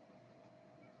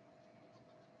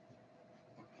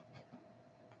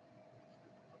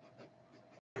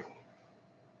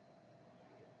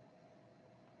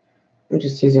 I'm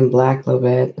just using black a little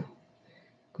bit,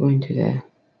 going to the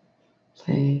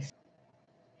place.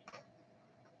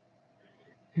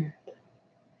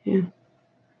 Yeah.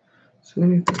 So let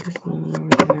me put this one over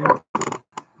there.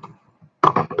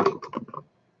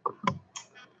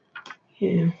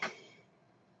 Yeah.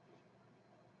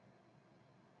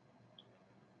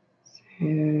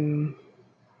 So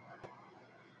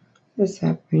this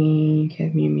have green,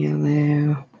 cadmium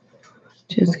yellow.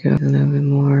 Just go a little bit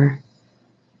more.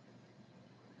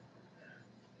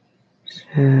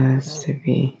 Just to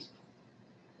be.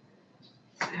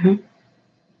 So.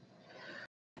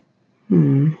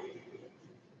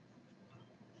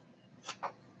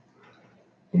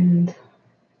 And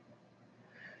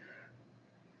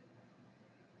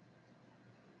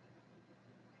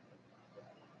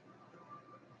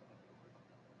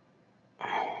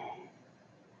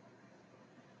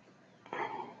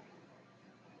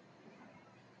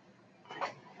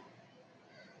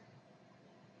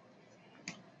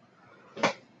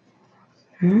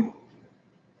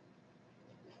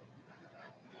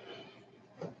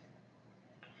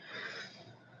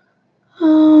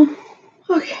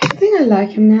okay, I think I like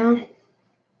him now.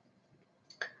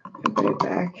 I'll put it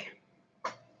back.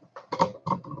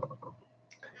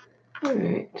 All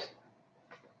right.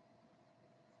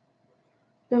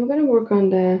 Now I'm gonna work on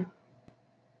the.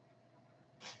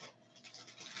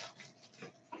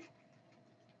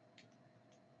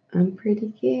 I'm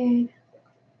pretty good.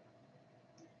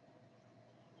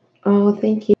 Oh,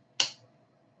 thank you.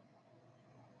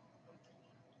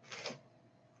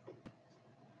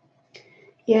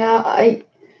 Yeah, as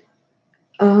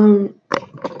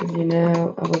you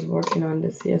know, I was working on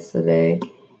this yesterday.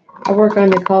 I work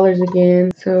on the colors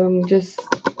again, so I'm just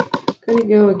gonna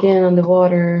go again on the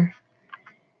water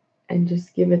and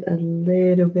just give it a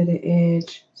little bit of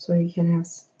edge so you can have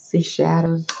see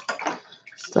shadows,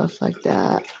 stuff like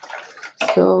that.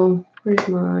 So where's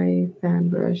my fan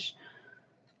brush?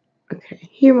 Okay,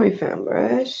 here my fan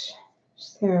brush.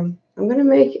 So I'm gonna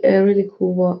make a really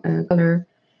cool color,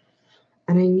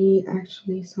 and I need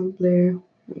actually some blue.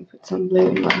 Let me put some blue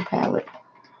in my palette.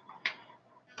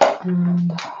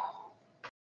 And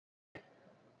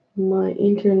my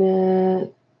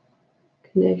internet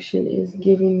connection is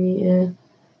giving me a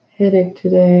headache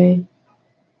today.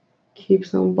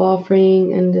 Keeps on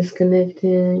buffering and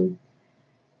disconnecting.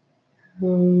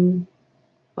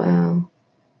 Wow.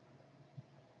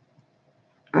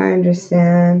 I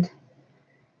understand.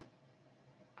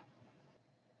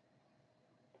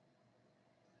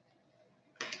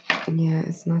 Yeah,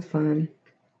 it's not fun.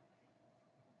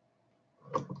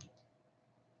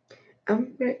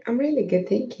 I'm really good,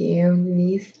 thank you,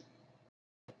 niece.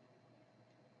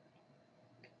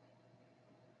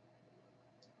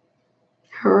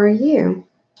 How are you?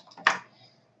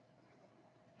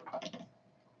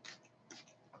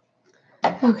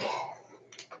 Okay,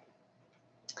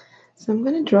 so I'm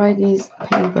gonna dry these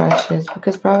paint brushes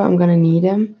because probably I'm gonna need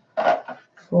them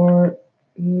for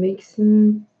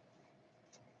mixing.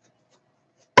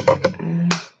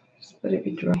 Just let it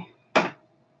be dry.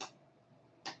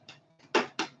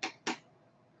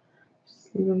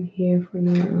 Just leave them here for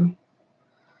now.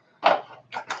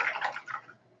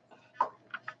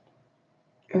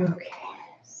 Okay.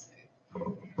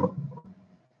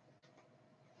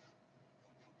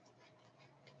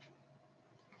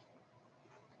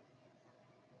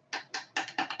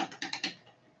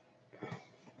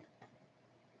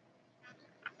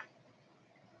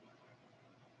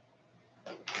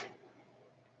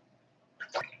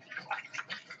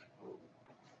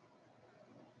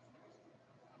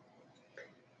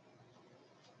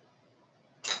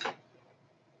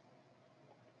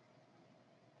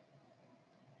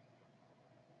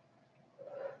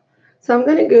 So I'm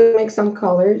gonna go make some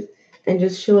colors and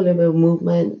just show a little bit of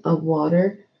movement of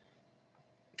water.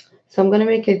 So I'm gonna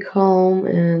make it calm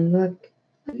and look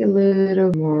like a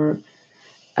little more.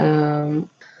 I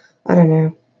don't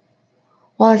know.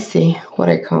 Well, let's see what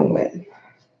I come with.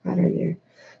 I don't know.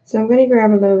 So I'm gonna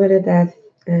grab a little bit of that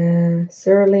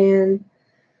cerulean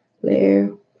layer,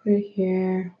 put it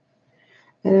here,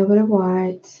 a little bit of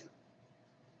white,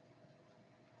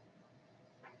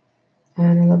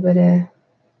 and a little bit of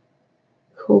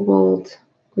cobalt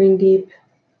green deep.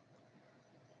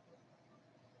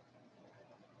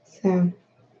 So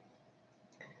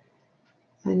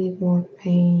I need more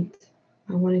paint.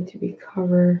 I want it to be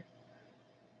covered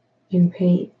in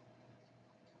paint.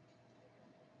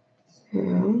 So a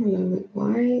little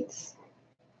whites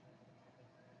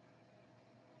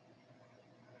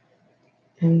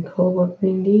and cobalt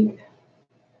green deep.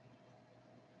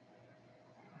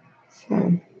 So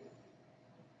I'm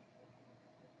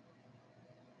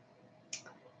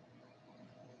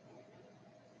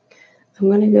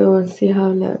gonna go and see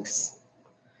how it looks.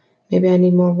 Maybe I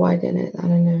need more white in it. I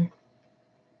don't know.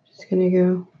 Just gonna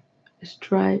go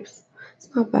stripes. It's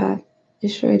not bad.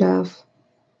 It's straight off.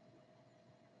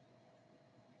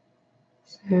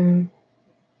 So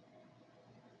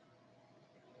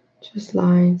just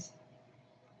lines.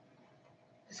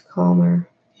 It's calmer.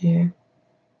 Yeah.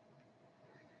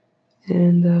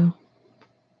 And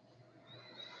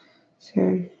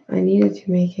so I needed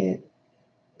to make it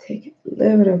take a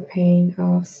little bit of paint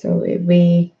off so it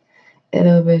be a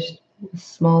little bit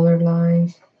smaller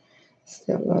lines.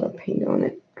 Still a lot of paint on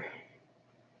it.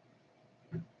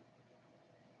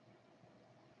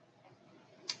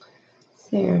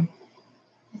 So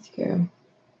let's go.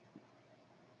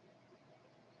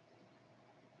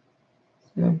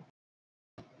 So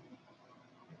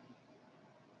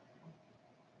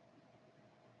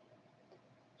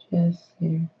just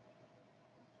here.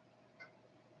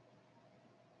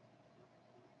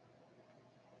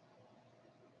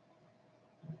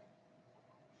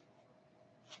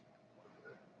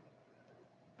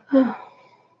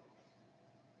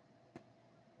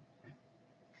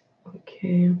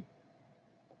 Okay.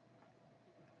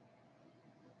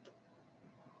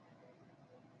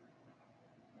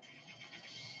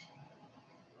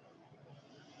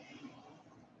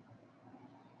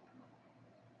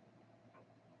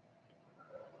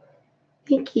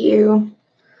 Thank you.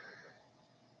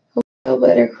 Feel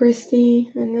better,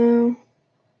 Christy. I know.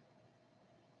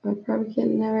 I probably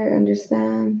can never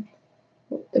understand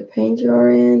what the pain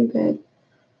you're in, but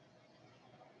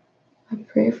I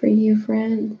pray for you,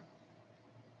 friend.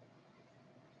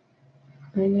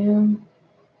 I know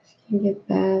this can get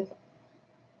bad.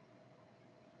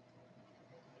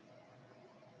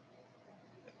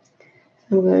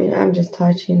 I'm just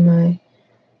touching my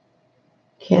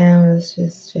canvas,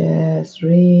 just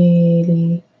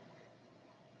really,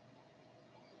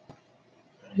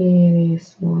 really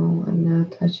small. I'm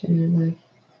not touching it like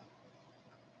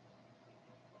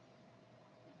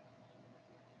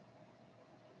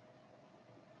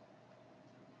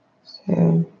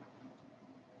so.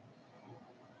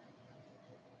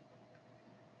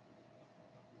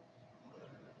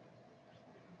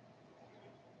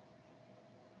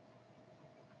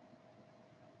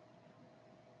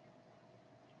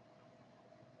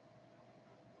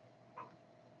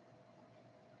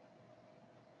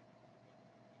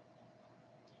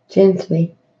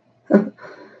 Gently,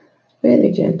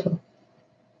 really gentle.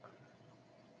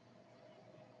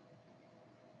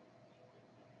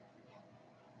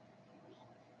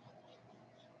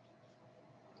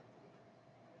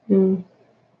 Mm.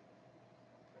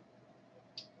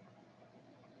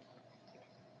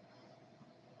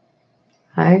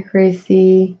 Hi,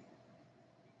 Chrissy.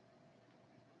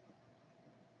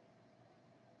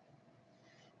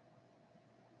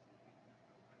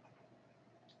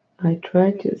 I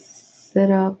tried to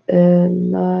set up a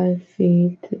live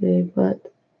feed today, but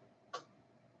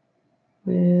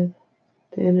with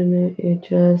the internet, it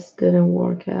just didn't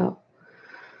work out.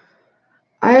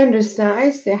 I understand. I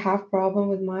still have problem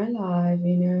with my live.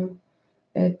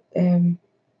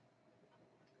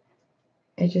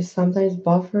 It just sometimes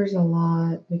buffers a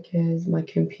lot because my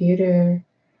computer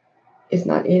is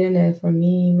not internet for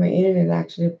me. My internet is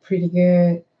actually pretty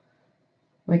good.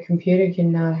 My computer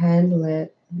cannot handle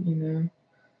it.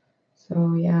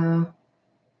 So yeah,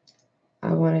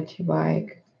 I wanted to buy a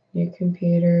new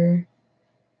computer.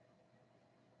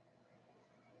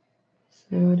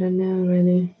 So I don't know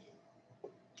really.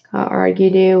 How are you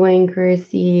doing,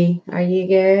 Chrissy? Are you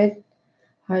good?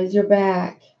 How's your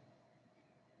back?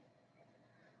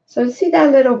 So see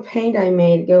that little paint I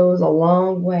made goes a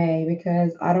long way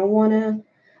because I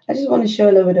just want to show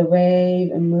a little bit of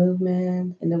wave and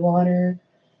movement in the water.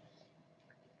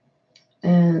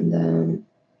 And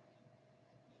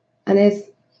and it's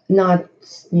not,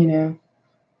 you know,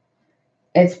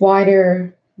 it's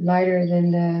wider, lighter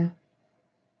than the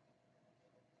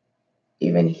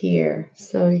even here.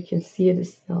 So you can see the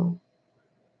still.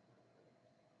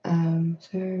 So I'm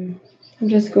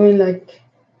just going like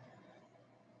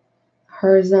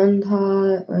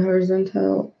horizontal,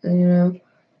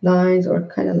 lines or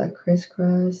kind of like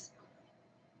crisscross.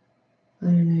 I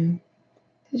don't know.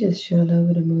 To just show a little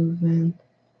bit of movement.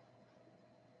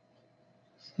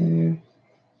 So,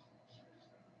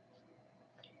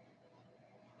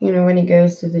 when it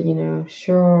goes to the,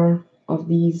 shore of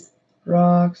these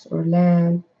rocks or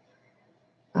land,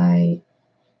 I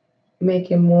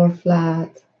make it more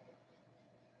flat,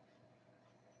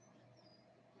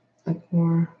 like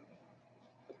more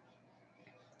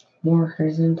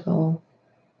horizontal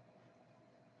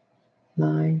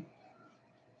line,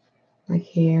 like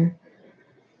here.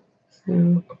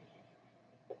 So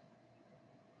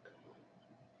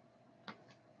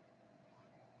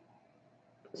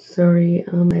sorry,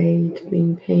 I'm late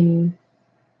being painting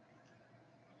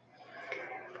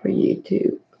for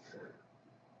YouTube.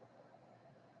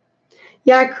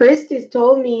 Yeah, Christy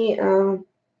told me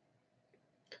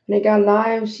when I got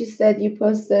live, she said you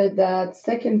posted that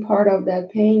second part of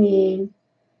that painting,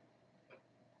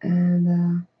 and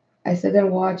I said I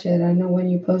watch it. I know when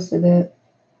you posted it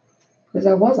because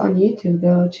I was on YouTube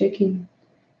though, checking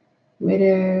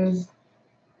videos.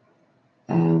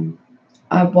 Um,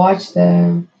 I watched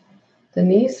the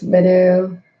niece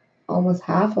video, almost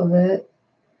half of it.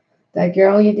 That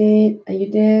girl you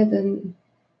did, and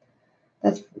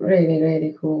that's really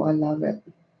really cool. I love it.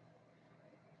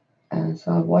 And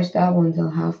so I watched that one till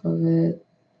half of it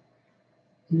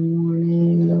in the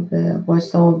morning, a little bit. I watched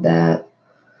some of that.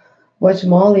 Watch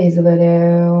Molly's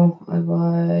video. I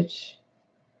watch.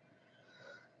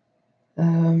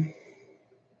 Um,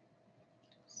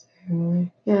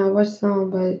 yeah, I watched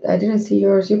some, but I didn't see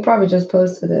yours. You probably just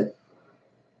posted it.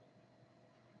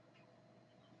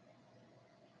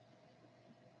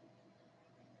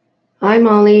 Hi,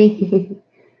 Molly.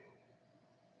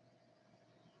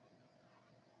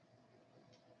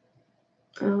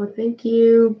 Oh, thank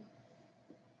you.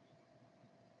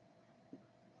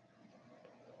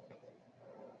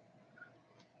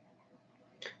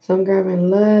 So I'm grabbing a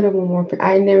little bit more.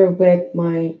 I never wet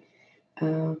my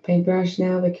paintbrush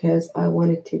now because I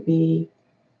want it to be.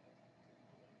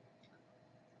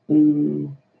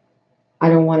 Um, I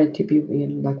don't want it to be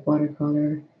like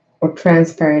watercolor or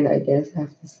transparent. I guess I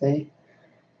have to say.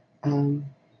 Um,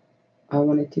 I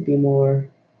want it to be more.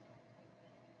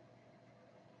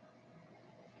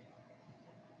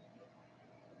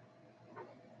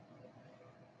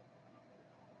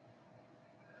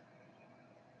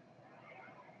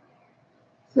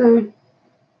 So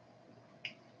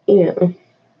you know,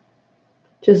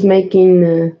 just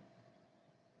making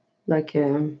like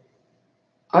a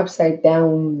upside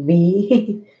down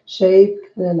V shape,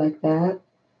 kind of like that.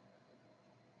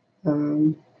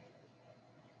 Um,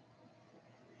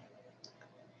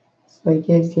 so it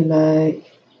gives you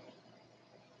like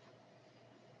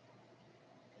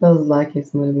feels like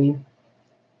it's moving.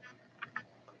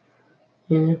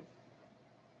 Yeah.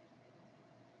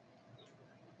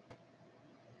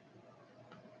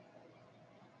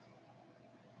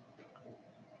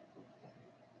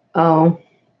 Oh,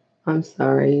 I'm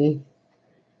sorry.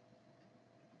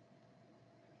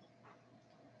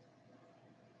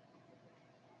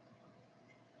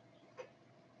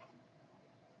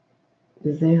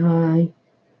 Say hi.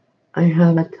 I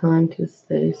have a time to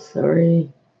say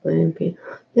sorry.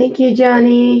 Thank you,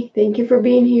 Johnny. Thank you for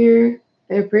being here.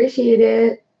 I appreciate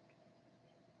it.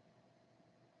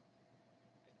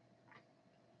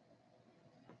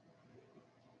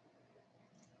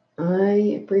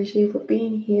 I appreciate you for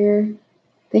being here.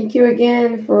 Thank you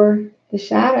again for the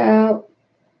shout out.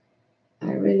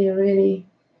 I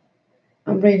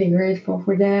I'm really grateful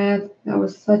for that. That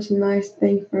was such a nice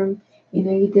thing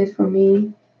you did for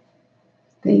me.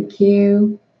 Thank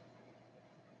you.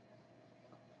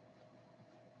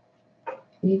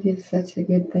 You did such a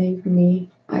good thing for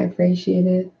me. I appreciate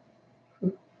it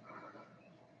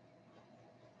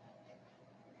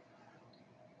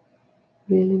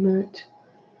really much.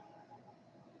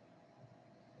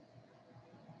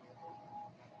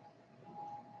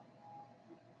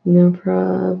 No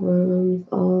problems.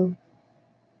 All.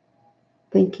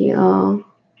 Thank you all.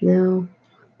 No,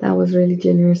 that was really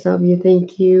generous of you.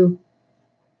 Thank you.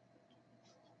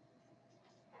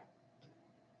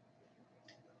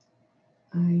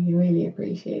 I really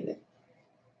appreciate it.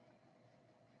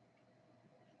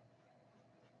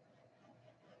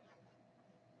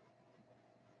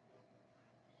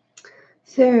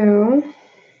 So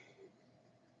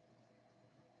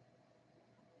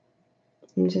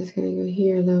I'm just gonna go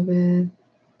here a little bit.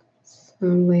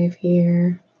 Some wave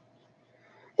here.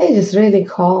 It's just really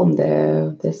calm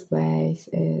though. This place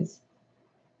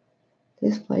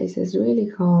is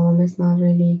really calm. It's not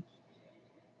really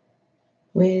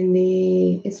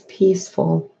windy. It's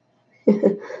peaceful.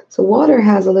 So water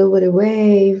has a little bit of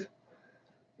wave,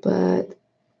 but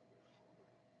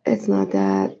it's not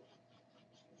that.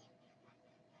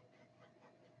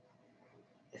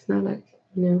 It's not like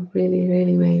really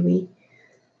really wavy.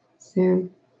 So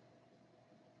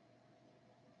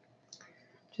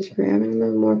Just grabbing a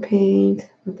little more paint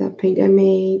with that paint I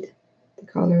made, the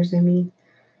colors I mean,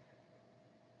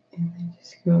 and then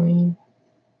just going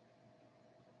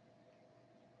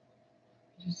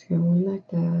like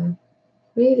that,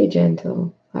 really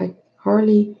gentle, like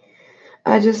hardly.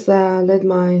 I just let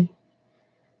my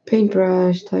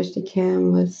paintbrush touch the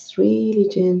canvas really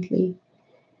gently,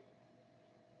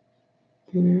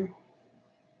 you know,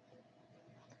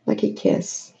 like a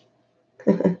kiss,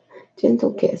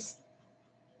 gentle kiss.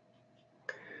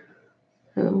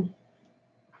 So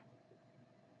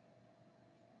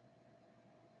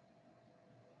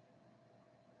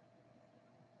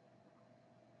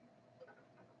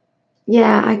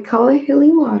yeah, I call it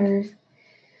healing waters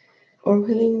or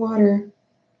healing water.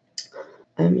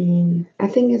 I mean, I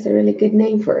think it's a really good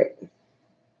name for it.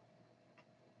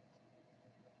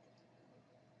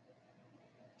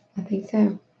 I think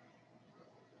so.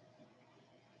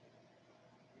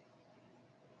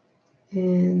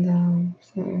 And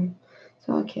so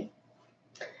okay.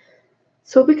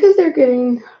 So because they're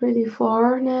getting really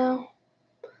far now,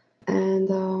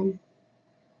 and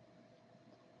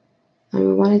I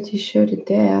wanted to show the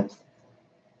depth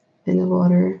in the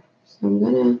water, so I'm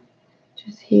gonna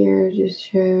just here just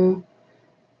show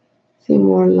see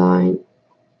more line,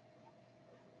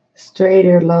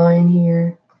 straighter line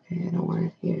here. Okay, I don't want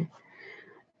it here,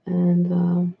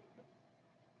 and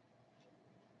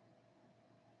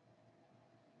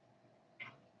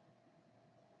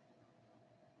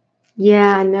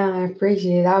yeah, I know I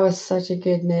appreciate it. That was such a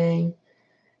good name.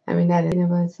 I mean, that is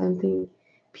about something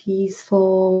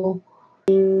peaceful,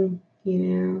 you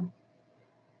know,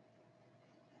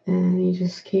 and you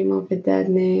just came up with that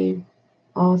name.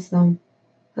 Awesome.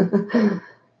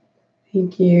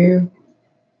 Thank you.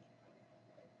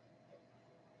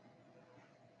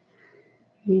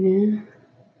 You know,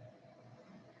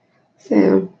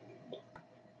 so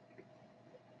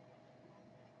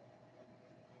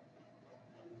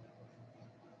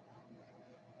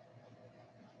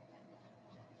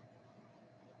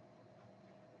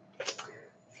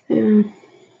yeah.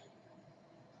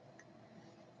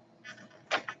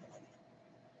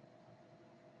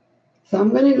 So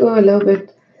I'm gonna go a little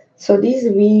bit. So these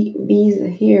bees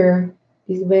here,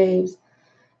 these waves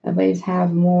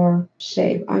have more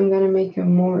shape. I'm gonna make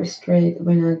them more straight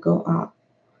when I go up.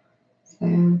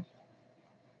 So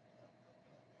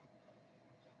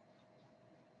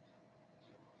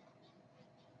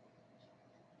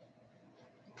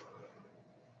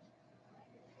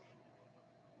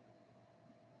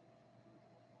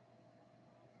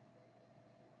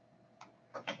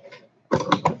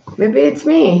maybe it's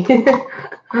me.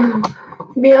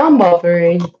 Maybe I'm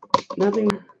buffering. Nothing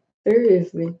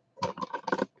seriously.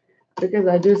 Because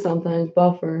I do sometimes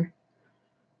buffer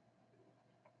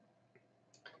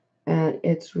and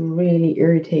it's really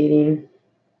irritating.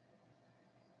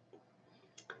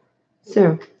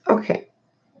 So, okay.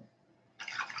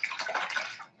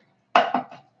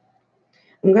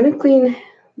 I'm gonna clean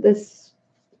this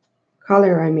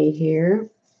color I made here.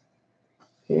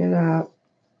 Clean it up.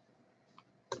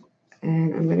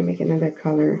 And I'm gonna make another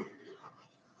color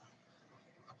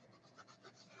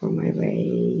for my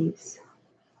waves.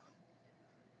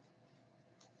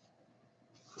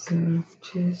 So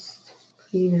just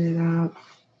clean it up.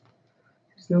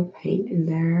 There's no paint in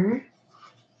there.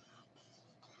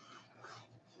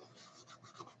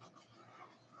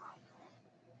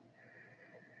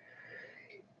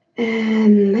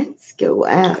 And let's go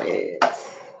at it.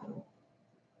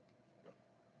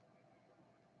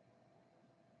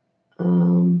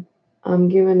 Um, I'm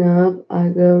giving up. I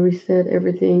go reset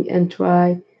everything and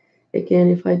try again.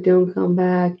 If I don't come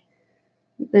back,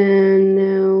 then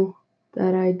know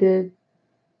that I did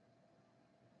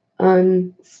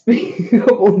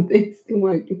unspeakable things to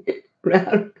my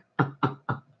router.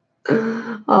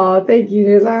 Oh, thank you,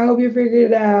 Liz. I hope you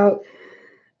figured it out.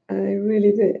 I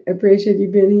really appreciate you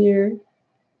being here.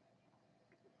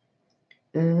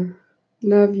 Uh,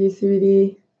 love you,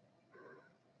 sweetie.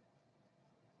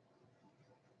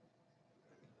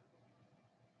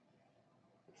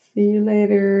 See you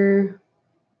later.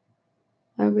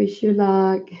 I wish you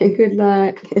luck. Good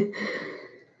luck.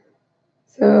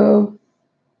 So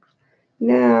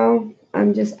now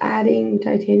I'm just adding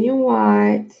titanium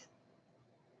white.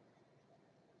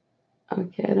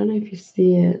 Okay, I don't know if you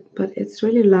see it, but it's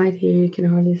really light here. You can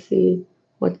hardly see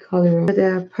what color.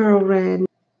 The pearl red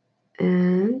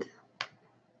and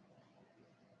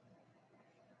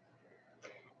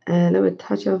a little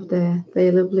touch of the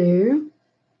phthalo blue.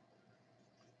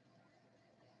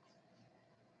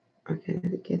 Okay,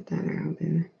 let me get that out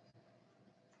there.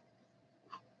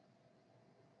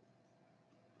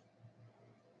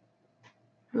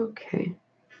 Okay.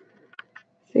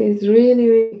 It's really,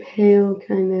 really pale,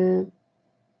 kind of,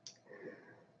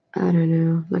 I don't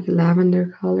know, like a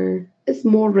lavender color. It's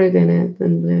more red in it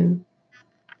than blue.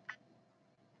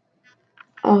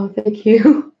 Oh, thank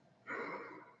you.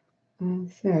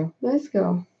 So let's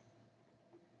go.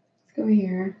 Let's go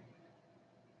here.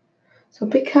 So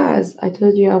because I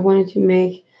told you I wanted to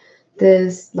make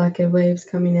this like a waves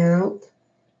coming out,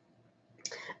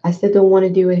 I still don't want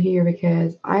to do it here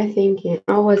because I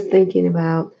was thinking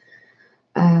about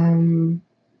um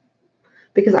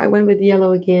because I went with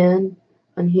yellow again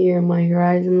on here in my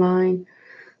horizon line.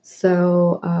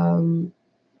 So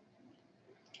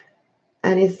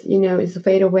and it's it's a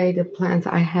fade away the plants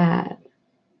I had.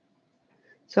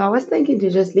 So I was thinking to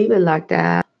just leave it like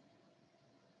that,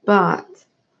 but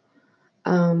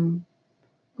um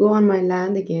go on my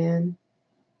land again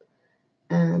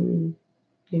and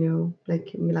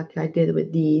like I did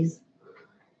with these,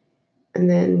 and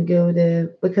then go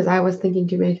the because I was thinking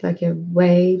to make like a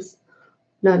waves,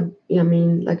 not I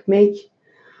mean like make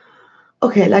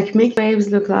okay like make waves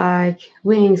look like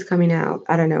wings coming out.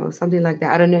 I don't know, something like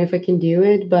that. I don't know if I can do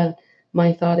it, but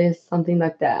my thought is something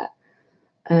like that.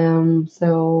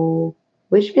 So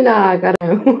wish me luck. I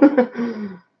don't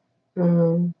know.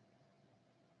 um,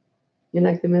 you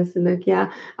like the messy look?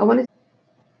 Yeah, I wanted.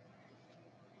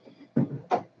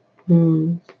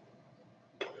 Hmm.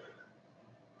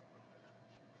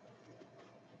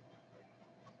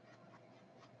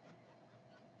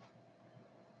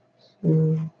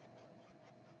 Hmm.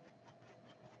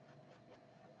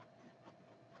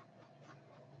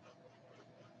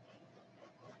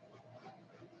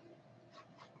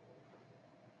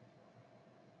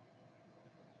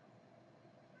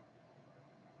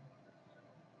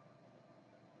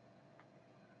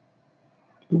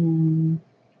 Hmm.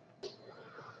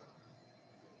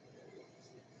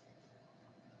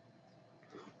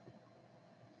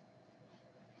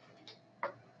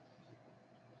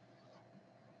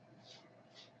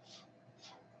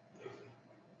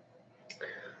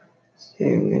 So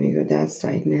I'm gonna go that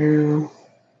side now.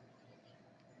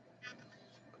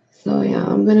 So yeah,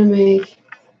 I'm gonna make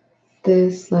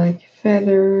this like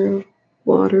feather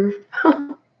water.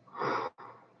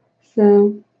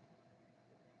 So,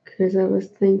 because I was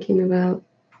thinking about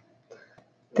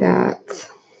that.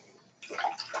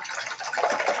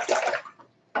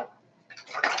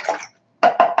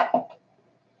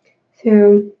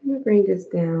 So, let me bring this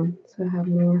down so I have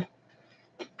more.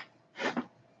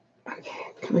 Okay,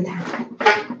 coming down.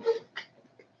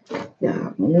 Now I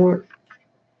have more.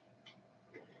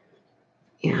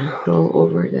 Yeah, all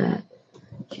over that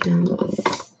canvas.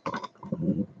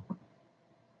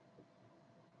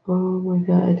 Oh my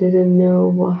god, I didn't know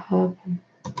what happened.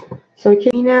 So,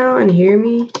 can you now and hear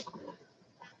me?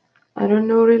 I don't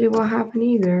know really what happened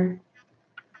either.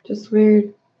 Just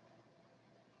weird.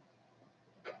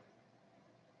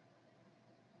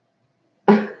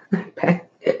 I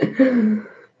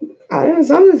don't know,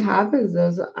 something happens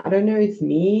though. So I don't know, it's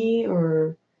me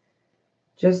or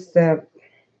just that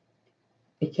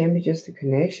it can be just the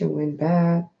connection went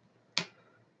bad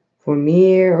for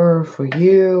me or for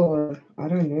you or I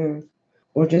don't know.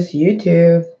 Or just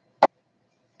YouTube.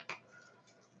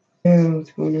 Yeah,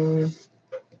 what's going on?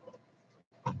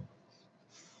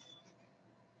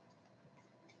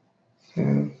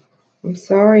 So I'm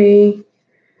sorry.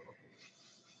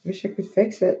 Wish I could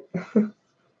fix it.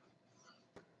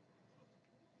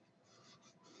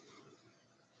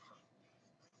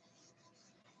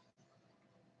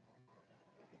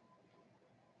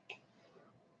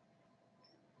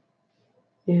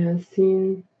 Yeah,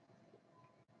 seen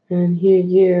and hear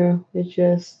you. It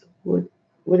just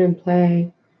wouldn't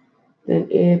play.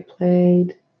 Then it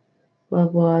played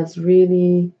but was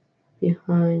really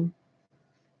behind.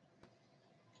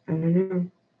 I don't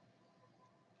know.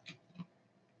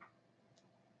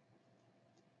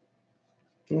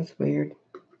 That's weird.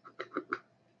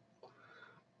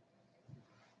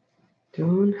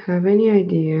 Don't have any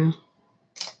idea.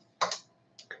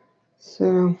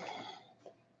 So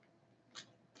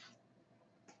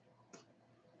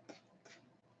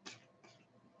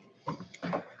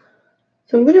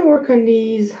so I'm gonna work on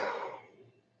these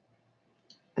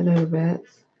a little bit.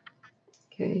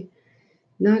 Okay.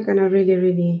 Not gonna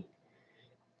really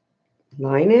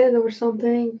line it or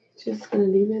something. Just gonna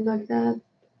leave it like that.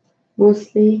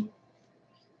 Mostly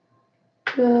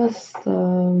just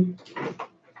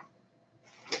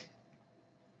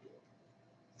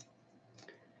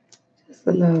just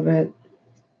a little bit.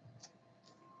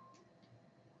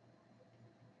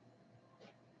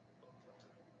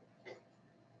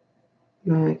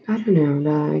 Like I don't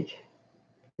know, like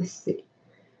let's see.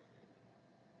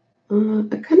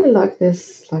 I kinda like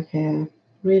this like a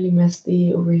really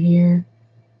messy over here.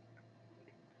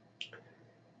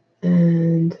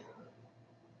 And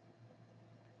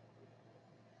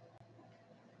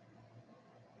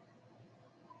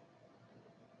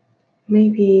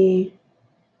maybe,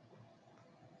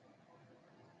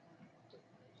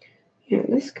 yeah,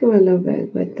 let's go a little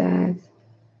bit with that.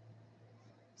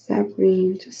 Sap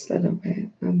green, just a little bit,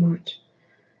 not much.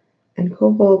 And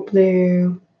cobalt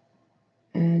blue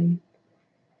and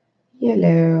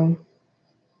yellow.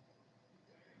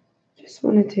 Just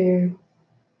wanted to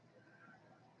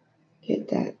get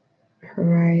that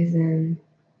horizon.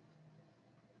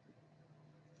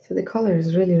 So the color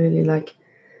is really, really like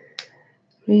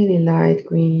really light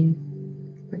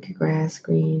green, like a grass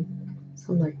green,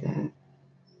 something like that.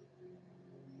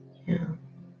 Yeah,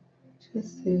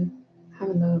 just to have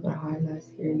a little bit of highlights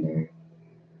here and there,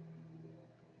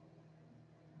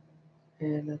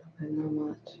 and a little bit, not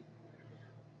much.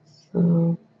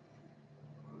 So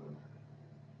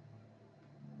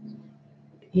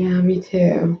yeah, me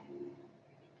too.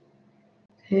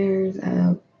 Hair's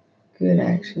out good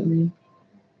actually.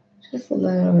 Just a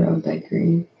little bit of that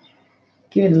green.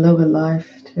 Give it a little bit of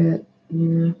life to it, you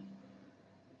know.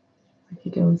 Like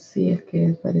you don't see it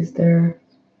good, but it's there.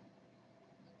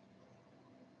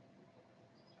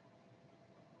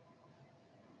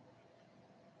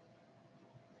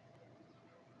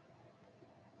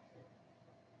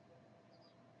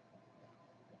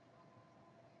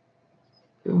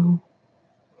 Oh,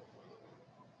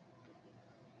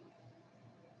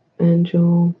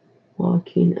 angel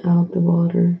walking out the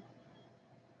water.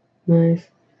 Nice.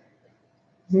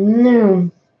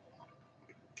 No,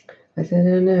 I said I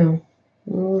don't know.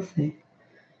 We'll see.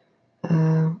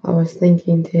 I was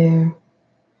thinking too,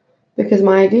 because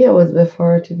my idea was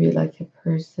before to be like a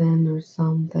person or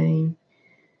something,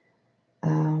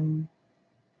 um,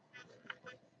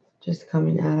 just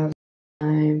coming out of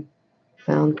time,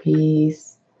 found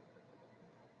peace,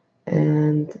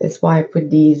 and it's why I put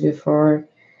these before,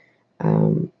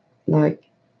 um, like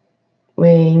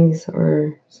wings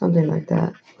or something like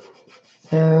that.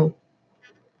 So,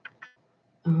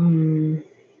 I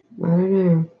don't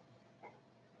know.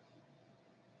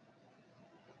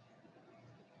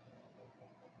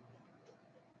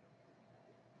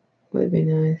 Would be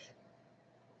nice.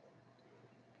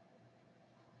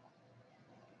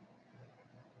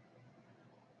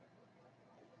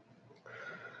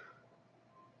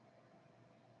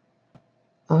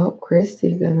 I hope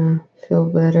Christy's gonna feel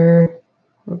better.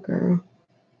 Poor girl.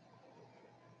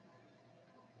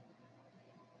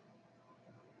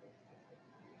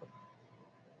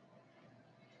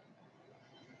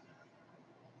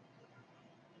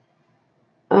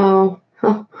 Oh,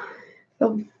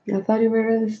 so I thought you were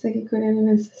realistic. You couldn't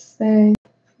even say.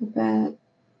 Feel bad.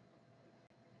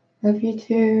 Love you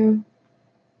too.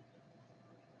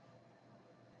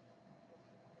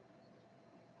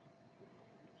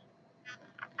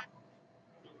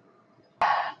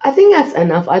 I think that's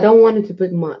enough. I don't want it to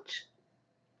put much.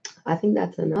 I think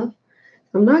that's enough.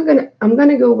 I'm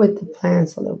gonna go with the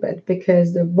plants a little bit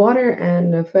because the water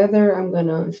and the feather I'm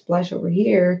gonna splash over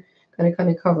here gonna kind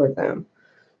of cover them.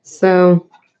 So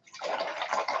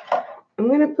I'm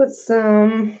gonna put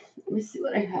some. Let me see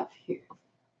what I have here.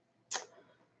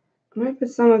 I'm gonna put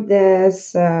some of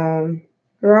this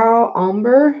raw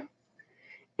umber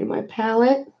in my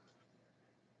palette.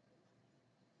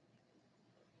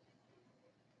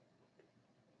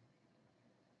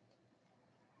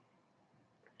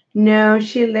 No,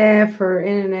 she left. Her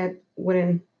internet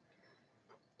wouldn't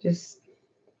just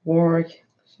work.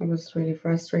 She was really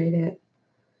frustrated,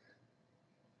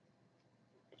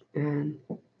 and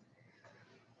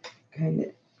kind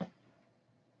of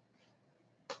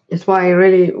it's why I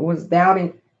really was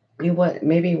doubting it. What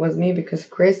maybe it was me because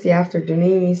Christy after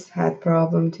Denise had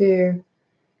problem too.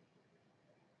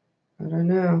 I don't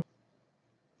know.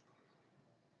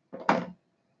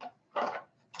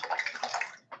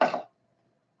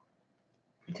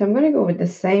 So I'm gonna go with the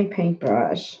same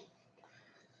paintbrush.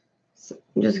 So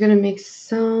I'm just gonna make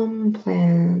some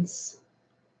plants.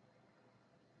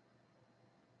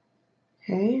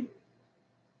 Okay.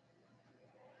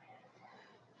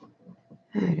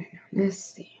 I don't know. Let's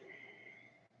see.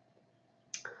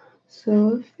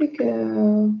 So if we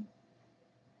go,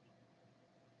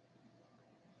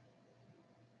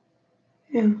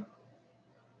 yeah.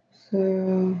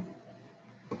 So,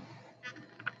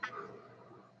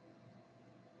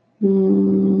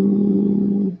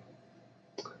 mm,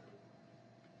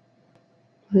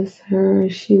 bless her.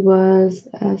 She was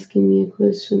asking me a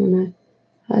question and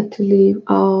I had to leave.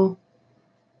 Oh,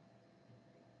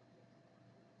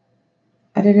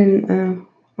 I didn't.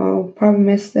 Oh, probably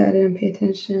missed that. I didn't pay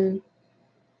attention.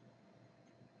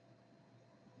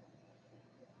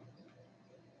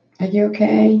 Are you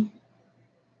okay?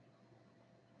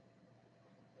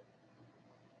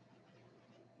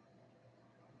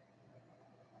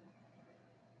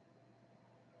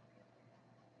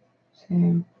 So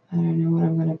I don't know what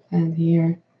I'm gonna plant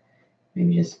here.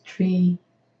 Maybe just a tree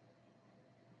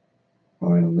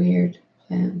or a weird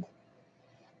plant.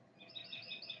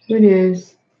 Who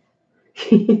knows?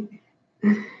 A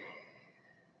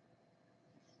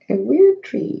weird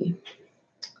tree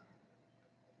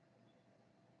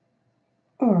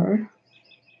or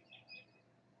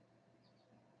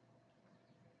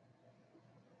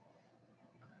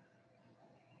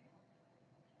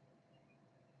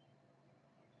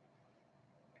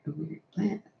a weird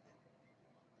plant.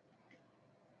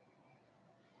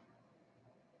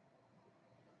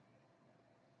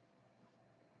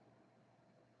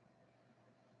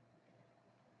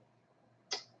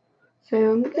 So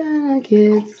I'm gonna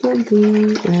get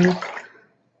something else.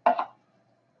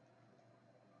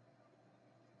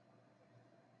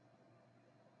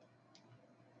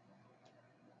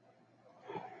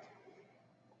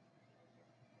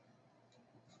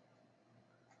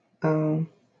 Um,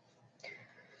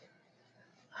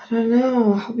 I don't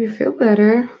know. I hope you feel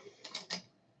better.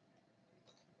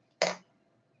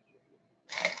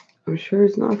 I'm sure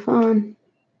it's not fun.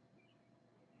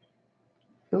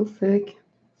 Feel sick.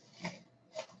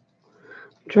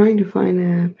 I'm trying to find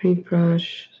a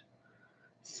paintbrush,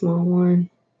 small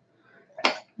one.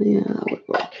 Yeah, that would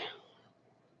work.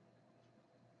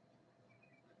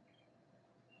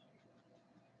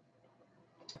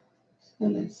 So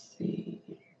let's see.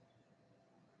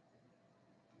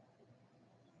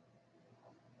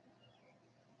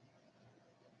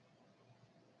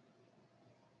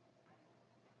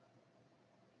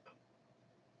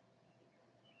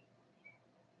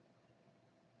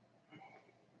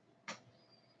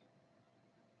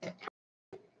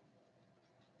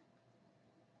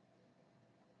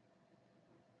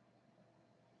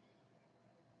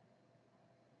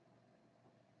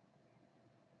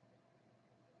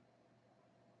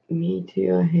 Me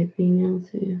too. I hate fingernails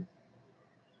too.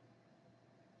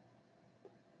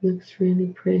 Looks really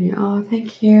pretty. Oh,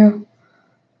 thank you.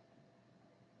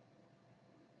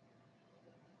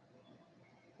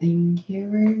 Thank you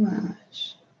very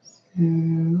much. So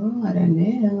I don't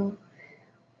know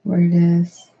where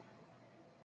this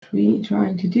tree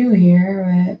trying to do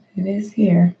here, but it is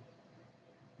here.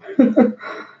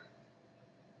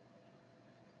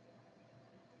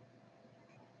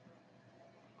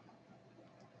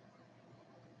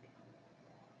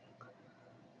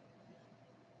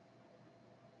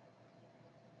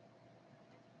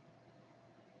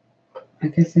 I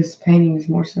guess this painting is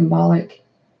more symbolic.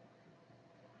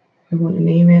 I want to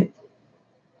name it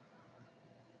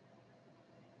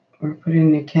or put it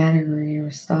in a category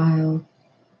or style.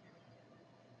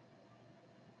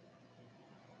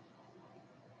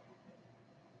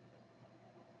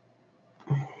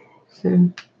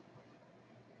 So,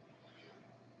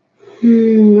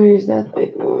 where's that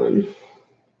big one?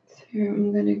 So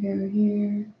I'm gonna go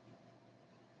here,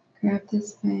 grab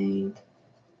this paint,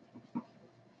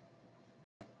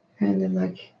 kind of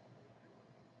like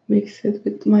mix it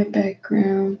with my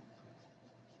background.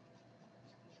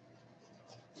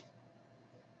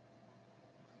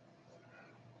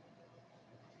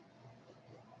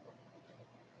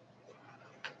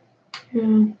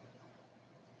 Yeah.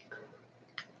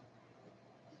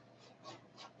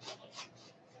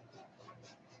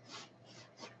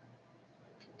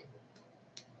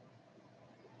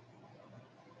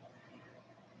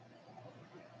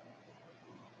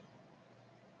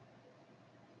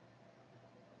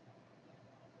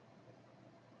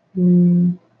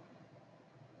 Mm,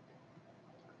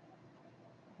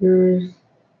 yours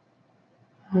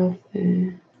out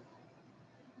there.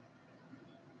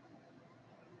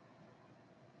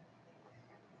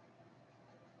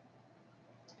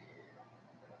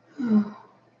 Oh,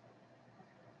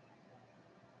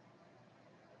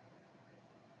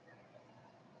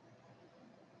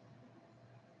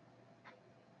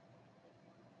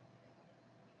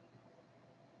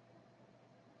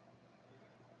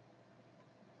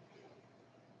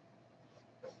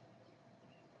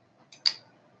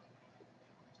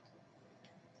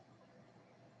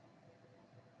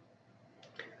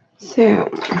 so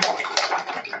I'm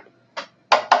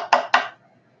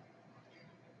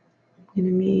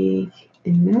gonna make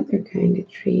another kind of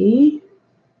tree.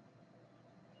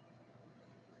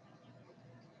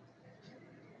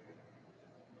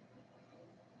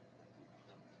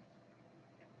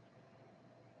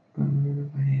 Or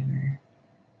whatever.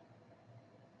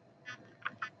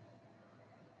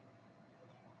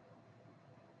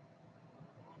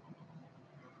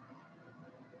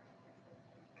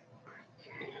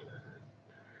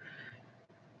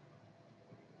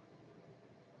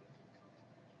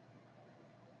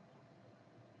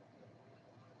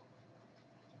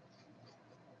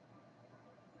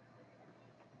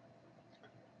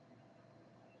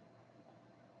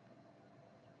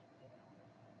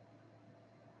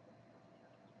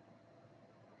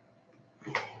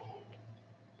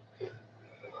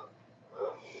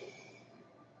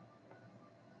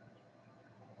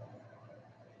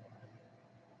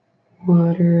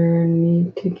 water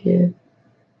need to give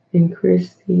in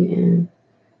Christy and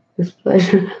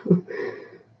displeasure.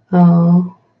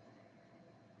 Oh,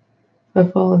 if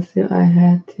I fall asleep, I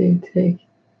had to take.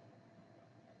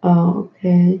 Oh,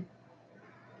 okay.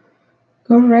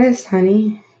 Go rest,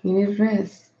 honey. You need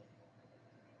rest.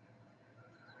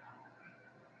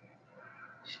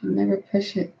 Should never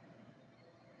push it.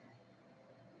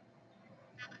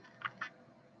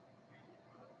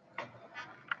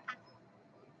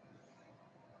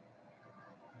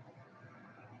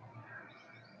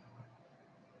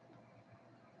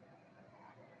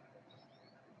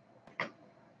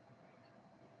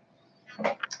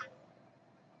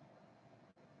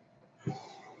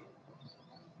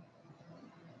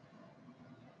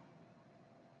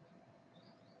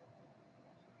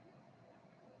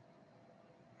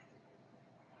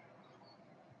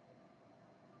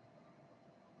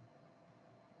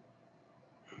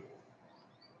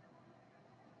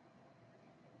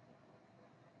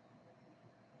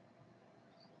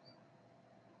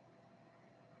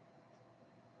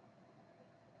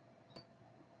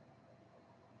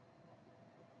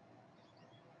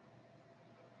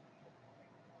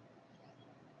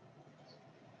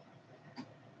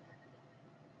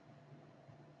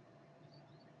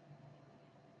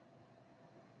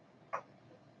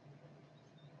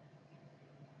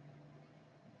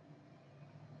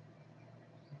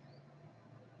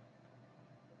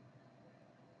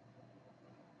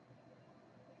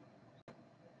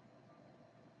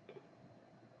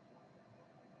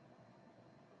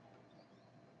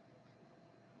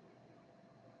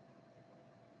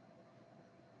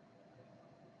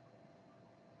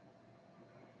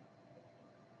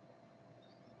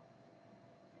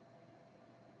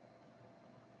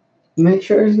 Make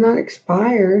sure it's not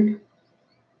expired.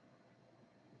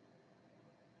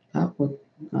 That would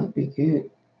not be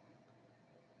good.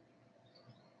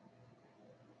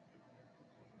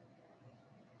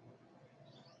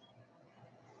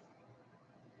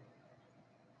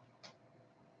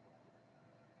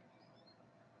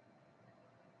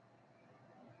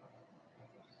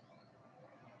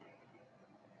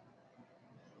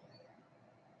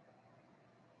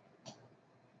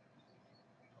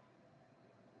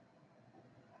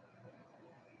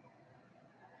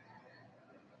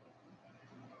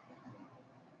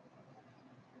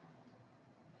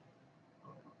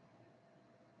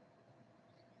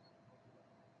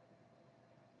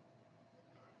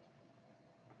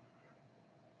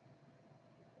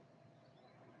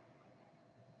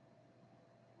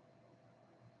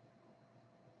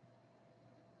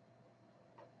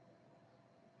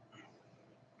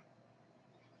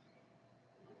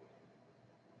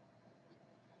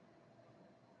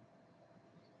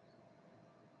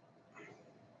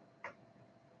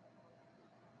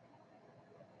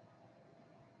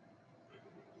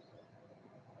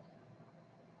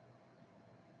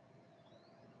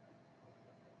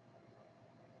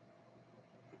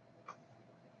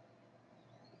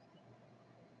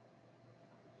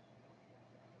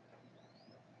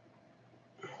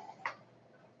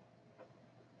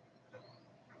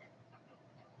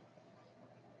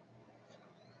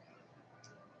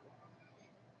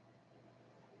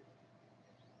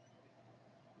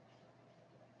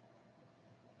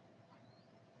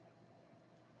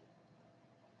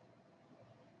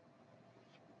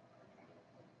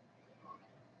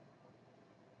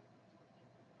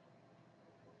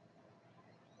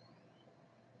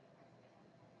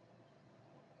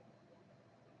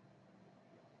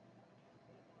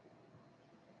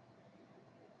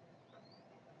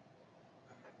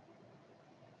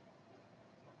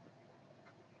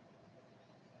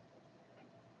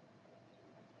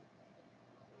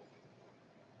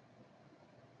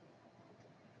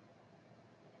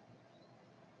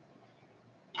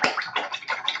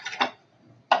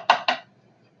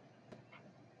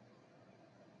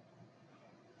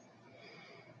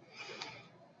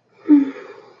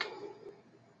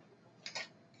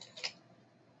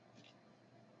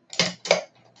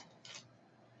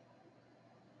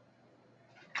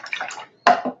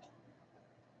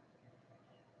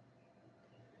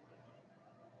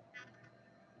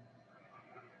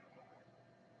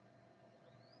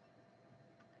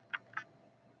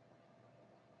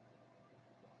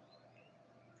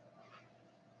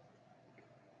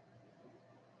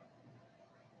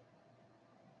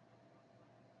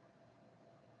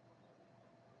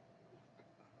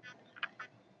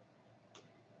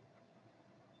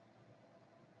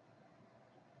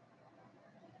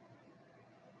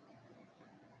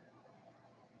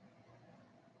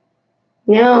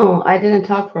 No, I didn't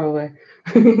talk for a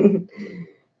while.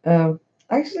 um,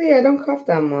 Actually, I don't cough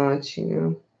that much,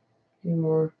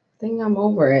 anymore. I think I'm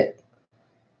over it.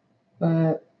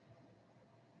 but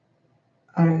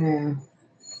I don't know.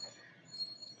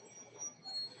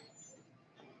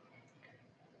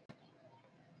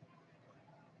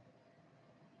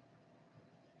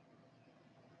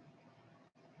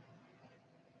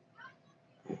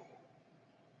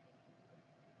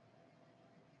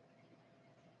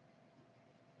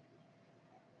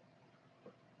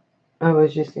 I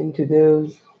was just into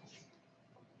those.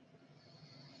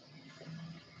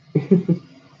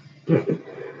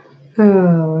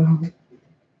 Oh.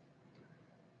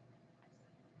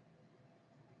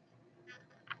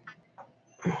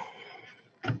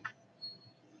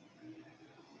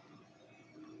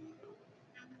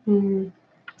 Mm.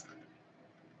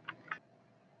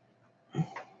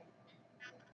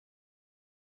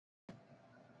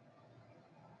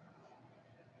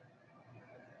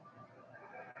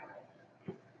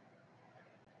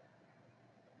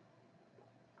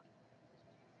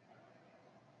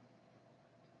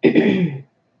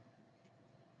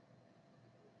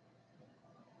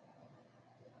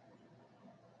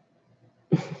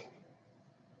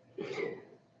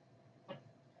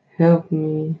 Help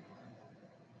me.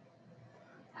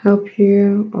 Help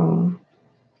you. Oh.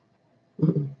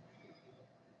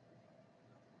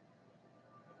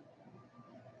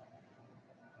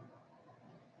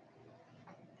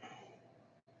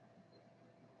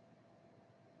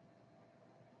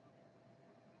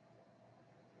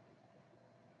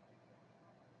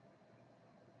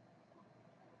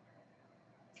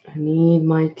 I need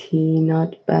my tea,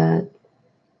 not bad.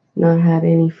 Not had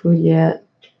any food yet.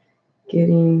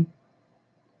 Getting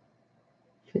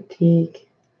fatigue.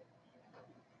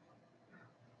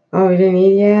 Oh, you didn't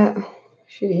eat yet?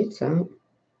 Should eat some.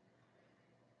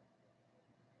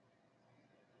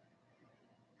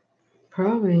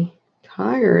 Probably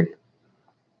tired.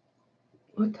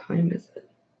 What time is it?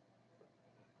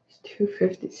 It's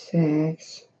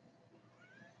 2:56.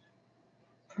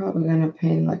 Probably gonna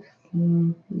pay like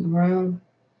around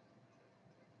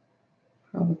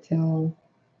probably till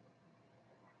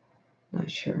not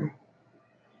sure.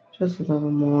 Just a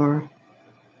little more.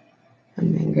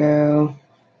 And then go.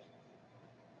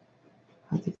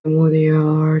 I think more the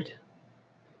yard.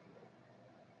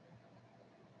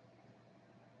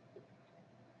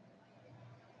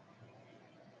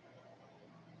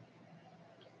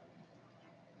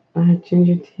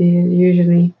 Ginger tea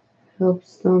usually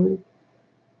helps stomach.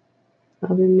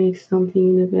 I'll be make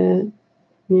something in the bed.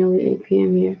 Nearly 8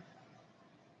 p.m. here.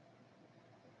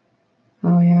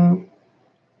 Oh yeah.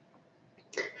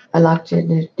 I like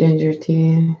ginger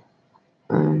tea.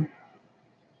 Um,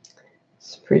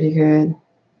 it's pretty good.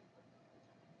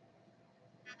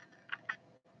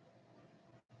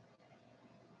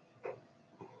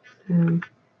 Um,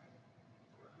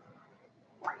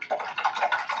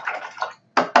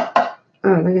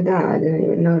 oh, look at that. I didn't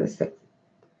even notice it.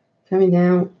 Coming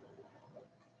down.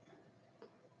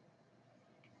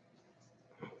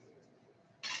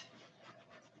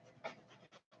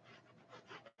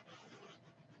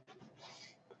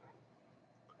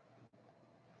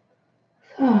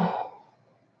 Oh,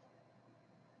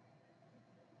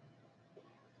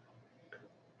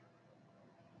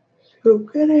 so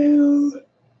good.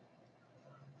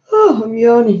 Oh, I'm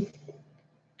yawning.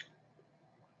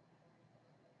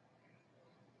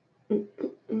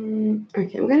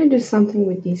 Okay, I'm gonna do something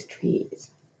with these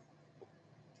trees.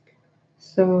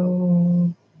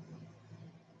 So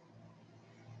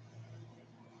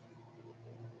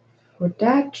for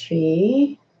that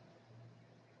tree,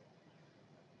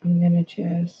 I'm gonna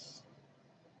just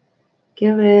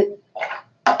give it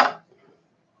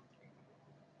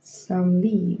some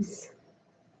leaves.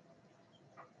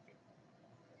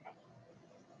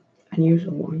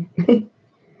 Unusual one.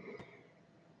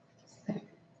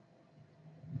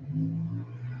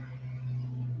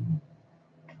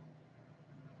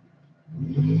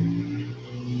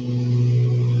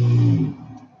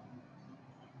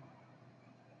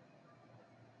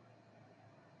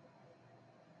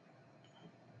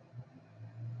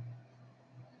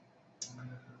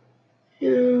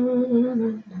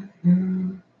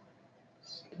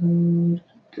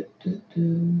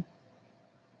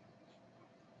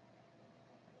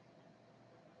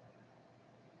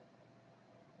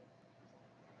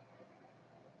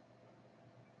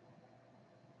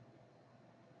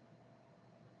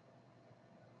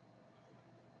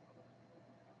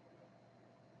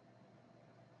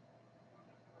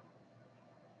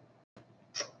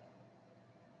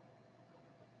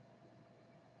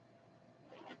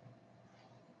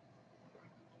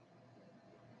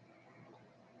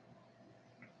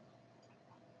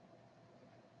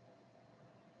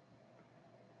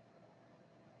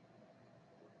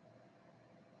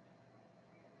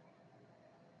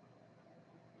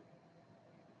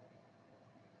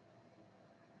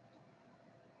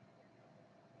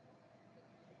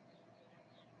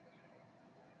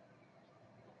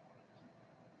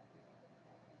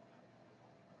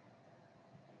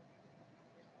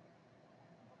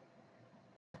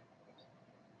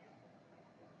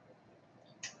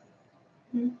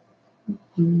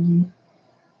 Mhm.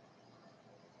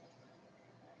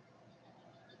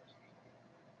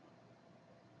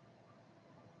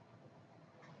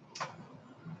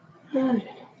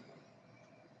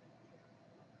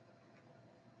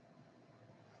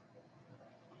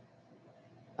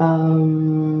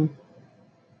 Um,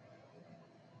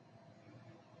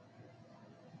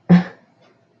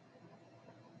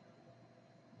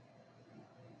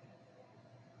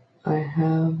 I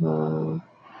have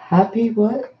happy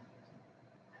what?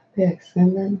 Happy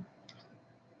accident.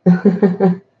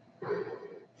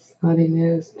 Snotty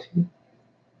nose too.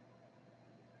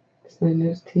 Snotty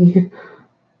nose tea.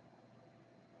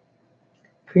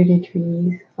 Pretty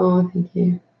trees. Oh, thank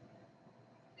you.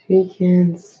 Tree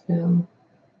can smell.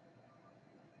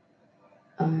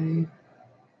 I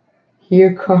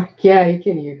hear car. Yeah, you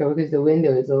can hear car because the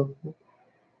window is open.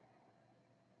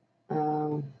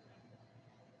 Um,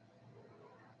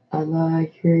 I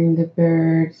like hearing the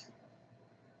birds.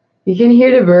 You can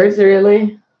hear the birds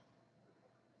really.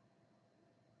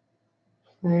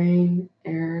 Plain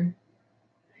air.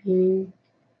 Painting.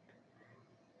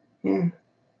 Yeah,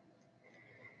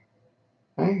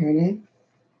 I heard it.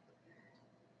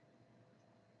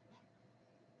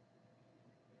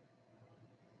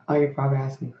 Oh, you're probably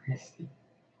asking Christy.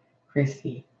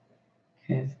 Christy,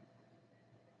 because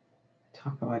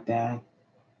talk about that.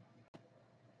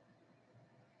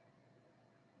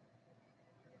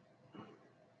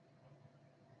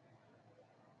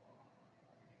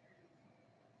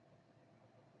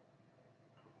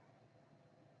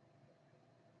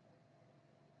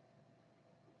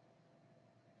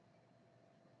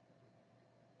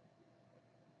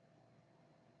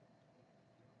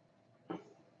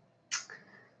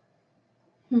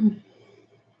 Hmm.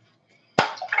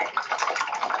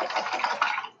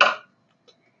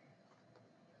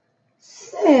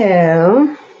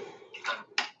 So,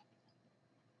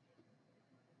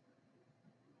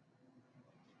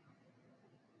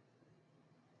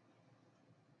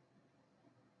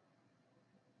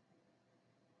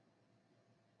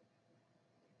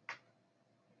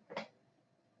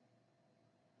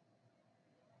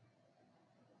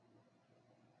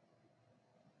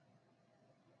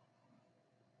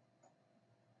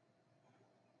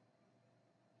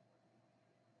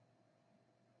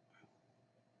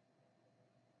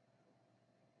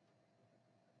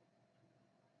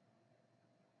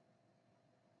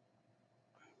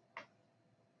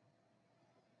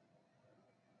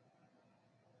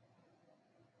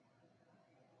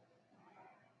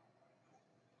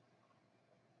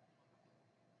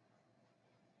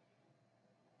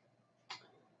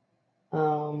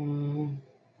 um,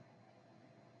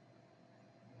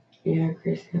 yeah,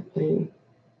 Christy, playing,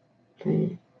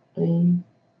 playing,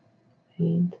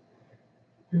 paint.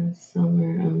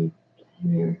 Summer,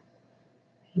 playing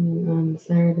painting on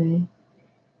Saturday.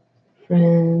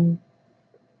 Friend,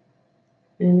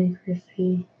 really,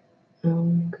 Christy.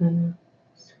 I'm gonna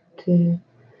to.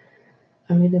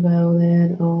 I read about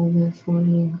it all this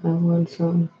morning. I want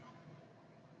some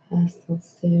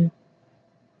pastels too.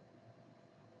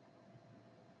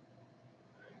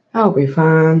 I'll be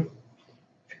fine.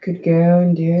 If we could go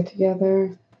and do it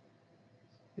together,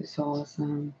 it's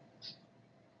awesome.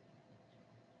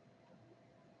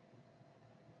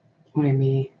 What do you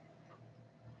mean?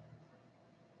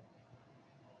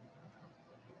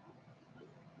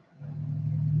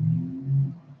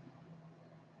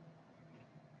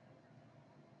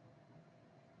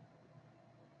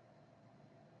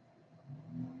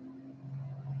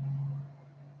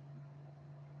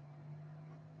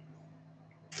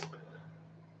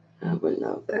 I would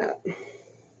love that.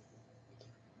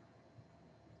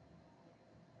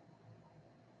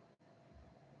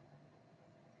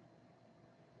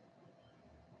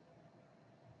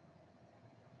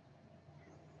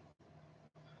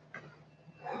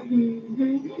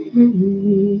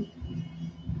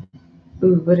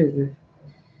 Ooh, what is it?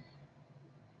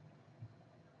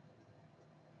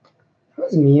 That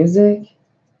was music.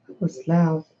 That was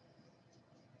loud.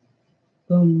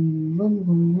 Boom, boom,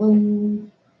 boom,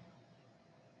 boom.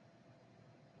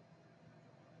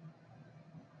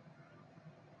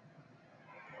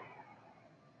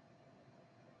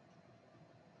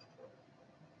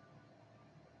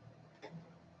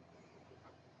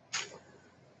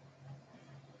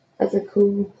 That's a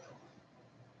cool.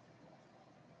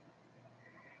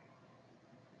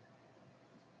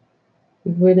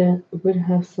 We would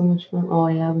have so much fun. Oh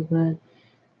yeah, we would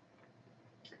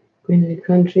go into the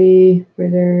country where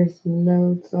there's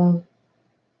loads of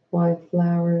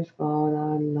wildflowers. Oh,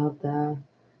 I love that.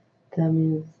 That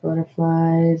means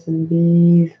butterflies and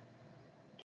bees.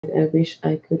 I wish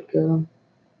I could go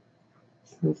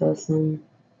Sounds awesome.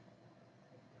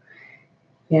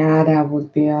 Yeah, that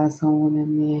would be awesome,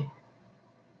 wouldn't it?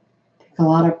 Take a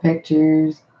lot of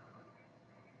pictures.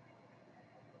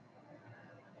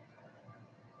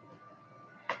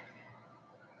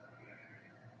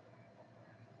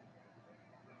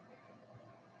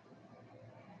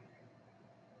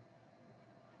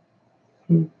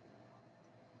 Hmm.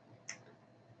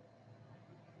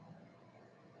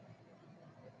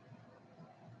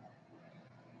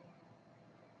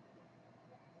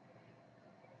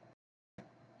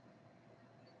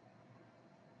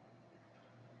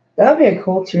 That'd be a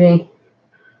cool tree.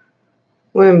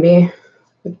 Wouldn't be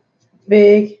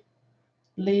big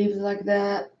leaves like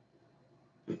that.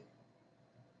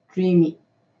 Dreamy.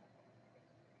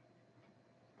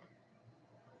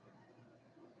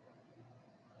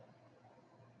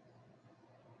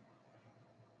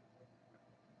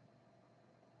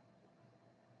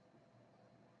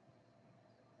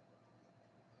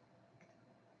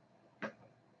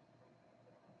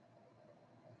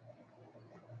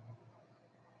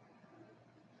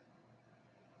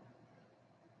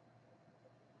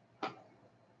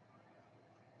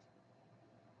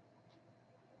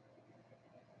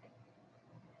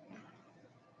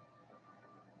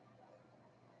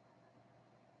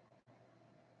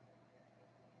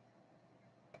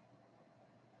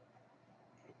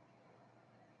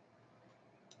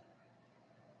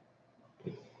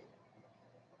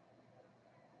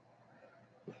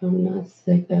 If I'm not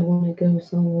sick, I want to go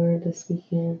somewhere this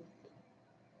weekend.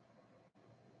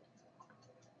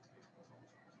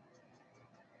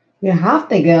 You have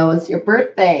to go. It's your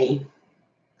birthday.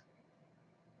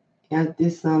 You have to do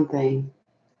something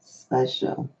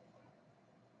special.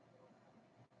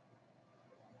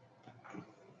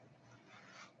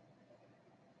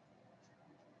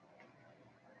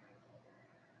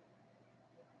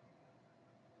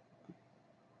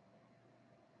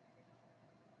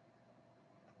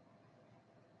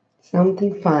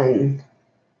 Something fun.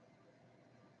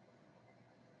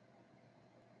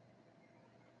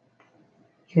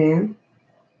 Okay?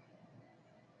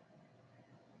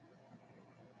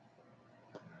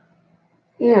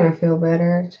 You're gonna feel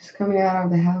better. Just coming out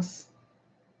of the house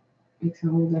makes a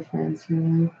whole difference, you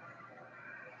know.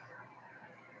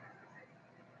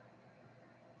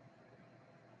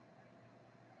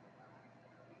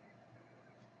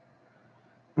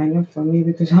 I know for me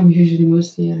because I'm usually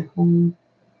mostly at home.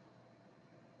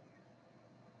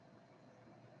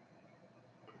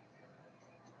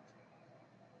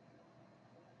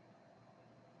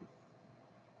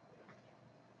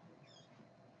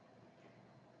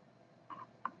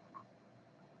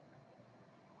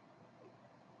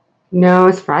 No,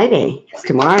 it's Friday. It's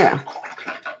tomorrow.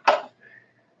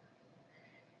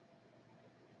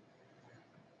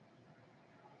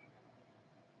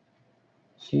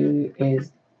 She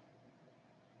is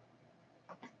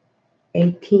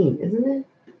 18, isn't it?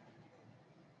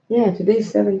 Yeah,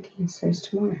 today's 17, so it's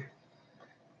tomorrow.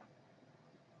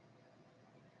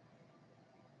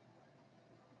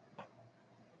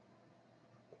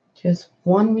 Just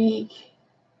 1 week,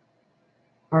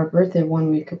 our birthday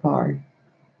 1 week apart.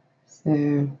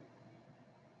 So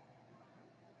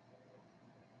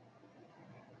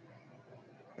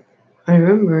I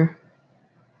remember.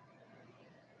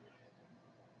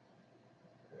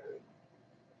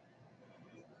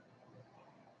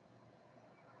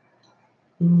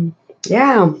 Mm,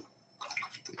 yeah,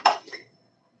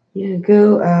 yeah.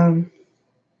 Go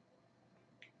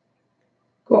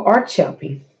art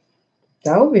shopping.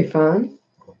 That would be fun.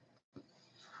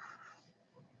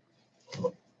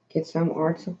 Get some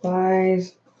art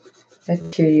supplies.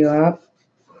 That cheer you up.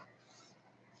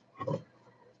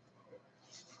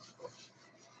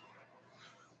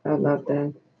 I love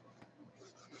that.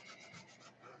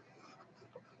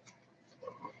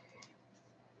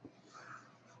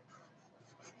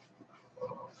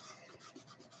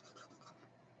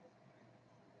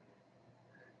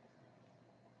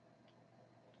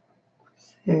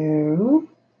 So,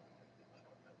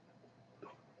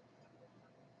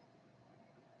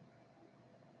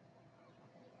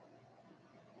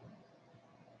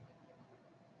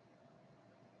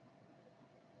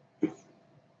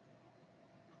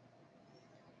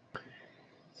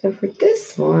 so for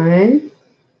this one,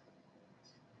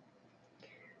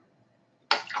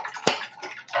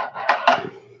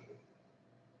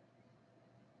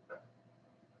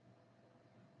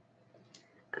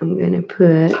 I'm gonna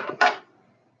put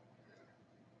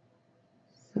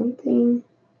something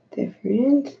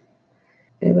different.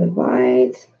 A little bit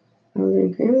white, a little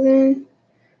bit crimson,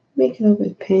 make it a little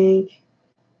bit pink,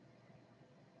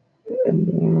 a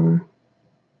bit more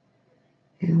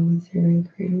alizarin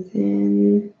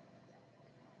crimson.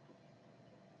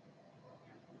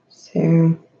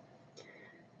 So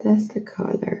that's the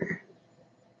color.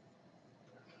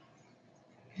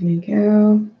 I'm gonna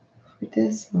go for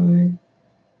this one.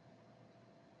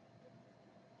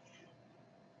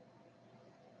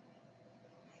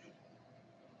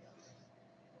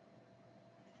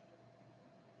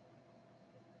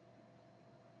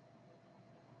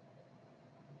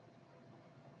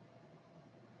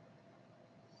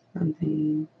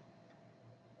 Something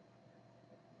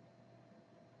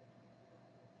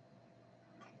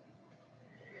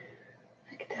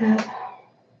like that.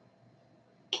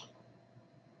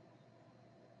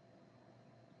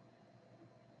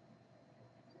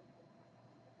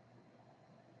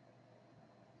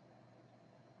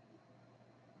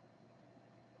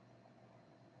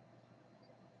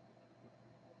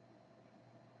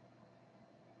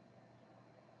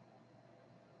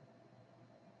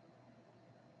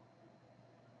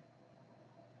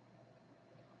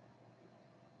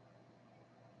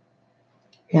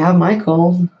 We have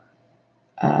Michael's.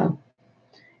 Uh,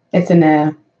 it's in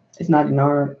a. It's not in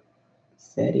our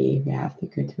city. We have to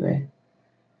go to a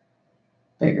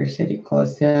bigger city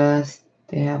close to us.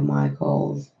 They have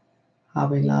Michael's,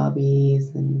 Hobby Lobbies,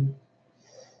 and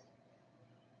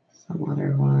some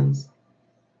other ones.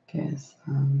 Guess.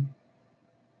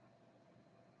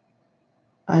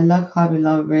 I like Hobby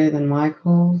Lobby better than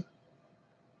Michael's.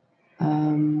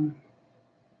 Um,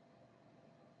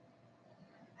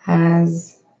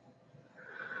 has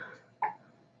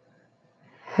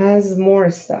has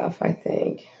more stuff. I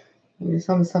think.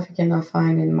 Some stuff you cannot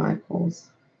find in Michael's.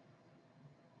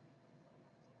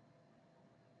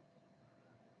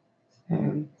 I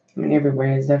mean,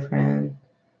 everywhere is different,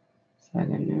 so I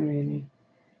don't know really.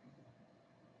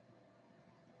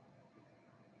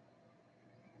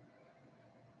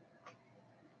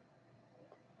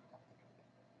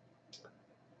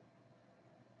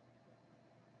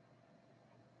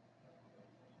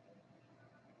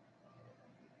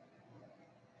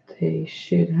 They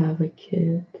should have a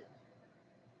kit.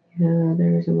 Yeah,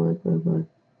 there's a Michael, but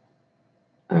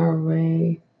our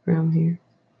way around here.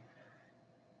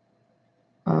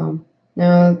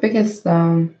 Now the biggest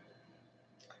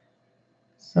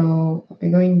so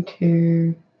we're going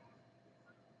to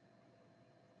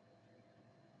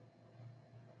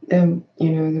the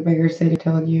bigger city I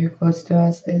told you close to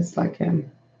us is like 20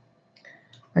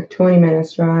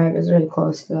 minutes drive. It's really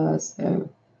close to us. So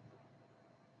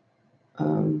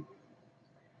um,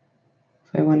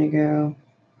 if I want to go,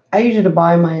 I usually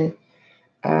buy my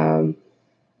um,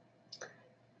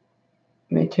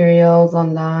 materials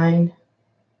online,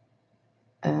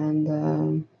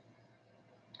 and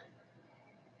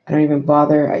I don't even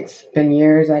bother. It's been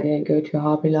years I didn't go to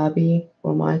Hobby Lobby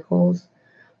or Michael's,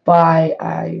 but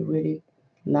I really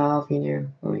love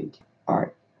going to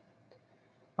art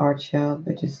shop.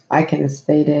 But just I can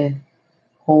stay the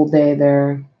whole day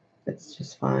there. It's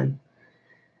just fun.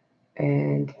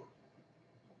 And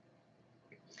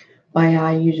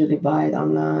I usually buy it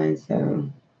online, so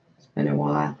it's been a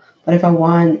while. But if I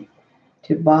want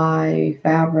to buy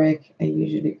fabric, I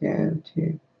usually go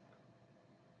to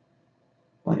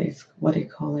what do you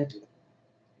call it,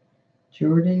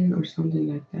 Jordan or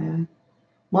something like that.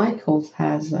 Michael's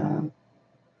has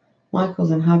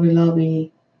Michael's and Hobby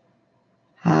Lobby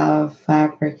have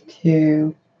fabric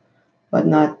too, but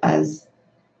not as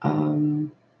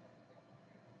um,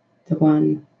 the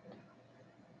one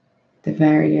the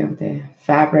variety of the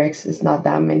fabrics is not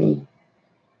that many.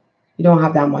 You don't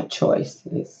have that much choice.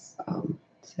 It's so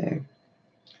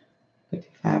go to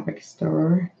fabric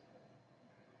store.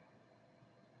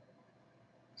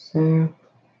 So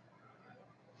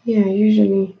yeah,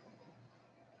 usually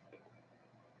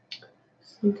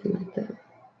something like that.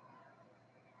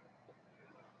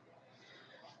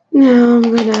 Now I'm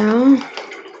gonna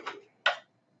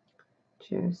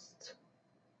just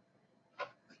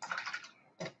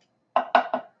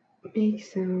make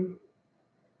some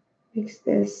mix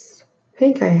this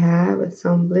pink I have with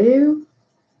some blue.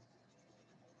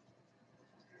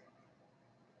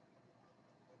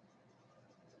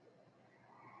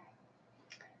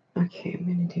 Okay, I'm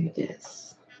gonna do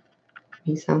this.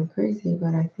 May sound crazy,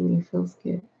 but I think it feels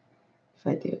good if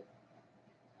I do.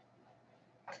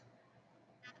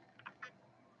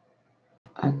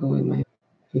 I go with my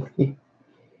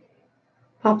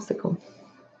popsicle.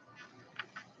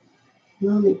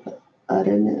 Lollipop. I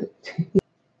don't know.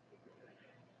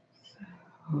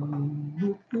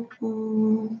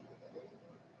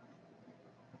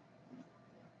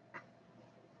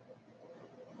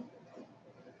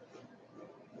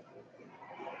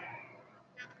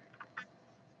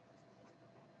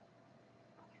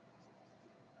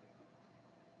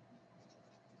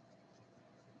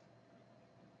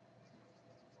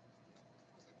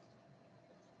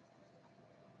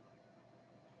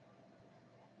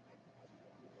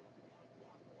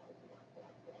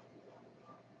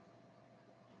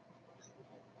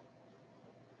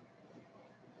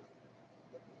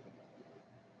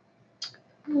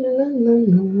 La, la, la,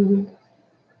 la.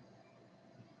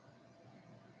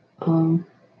 Um,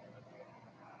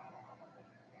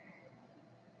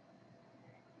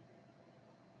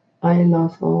 I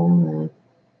lost all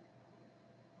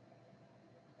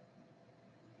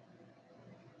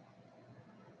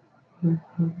that.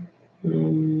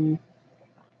 Um,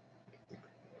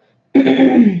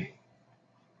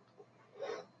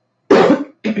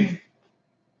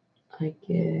 I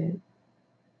get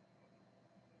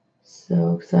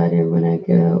so excited when I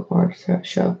go art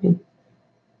shopping.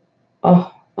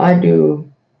 Oh, I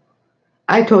do.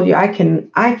 I told you I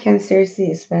can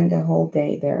seriously spend a whole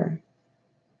day there.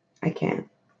 I can.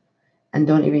 And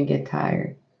don't even get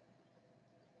tired.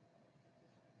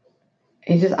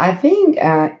 It's just I think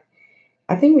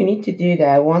we need to do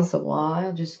that once a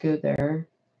while. Just go there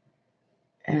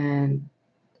and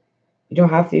you don't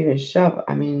have to even shop.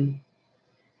 I mean,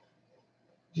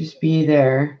 just be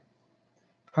there.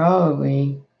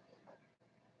 Probably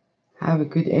have a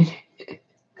good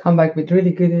come back with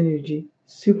really good energy.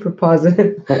 Super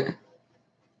positive.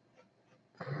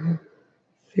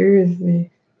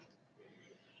 Seriously.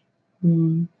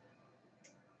 Hmm.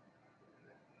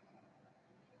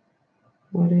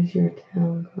 What is your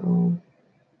town called?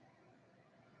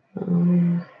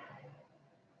 Um,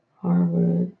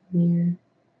 Harwood near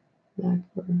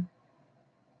Blackburn,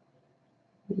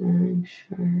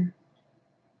 Lancashire.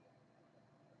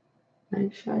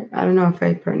 Lancashire? I don't know if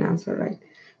I pronounced it right.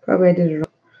 Probably I did it wrong.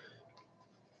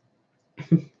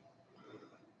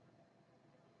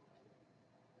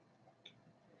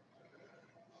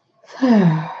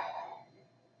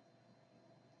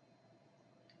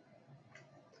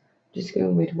 Just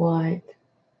going with white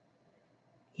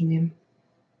in him.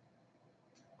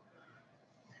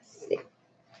 Let's see.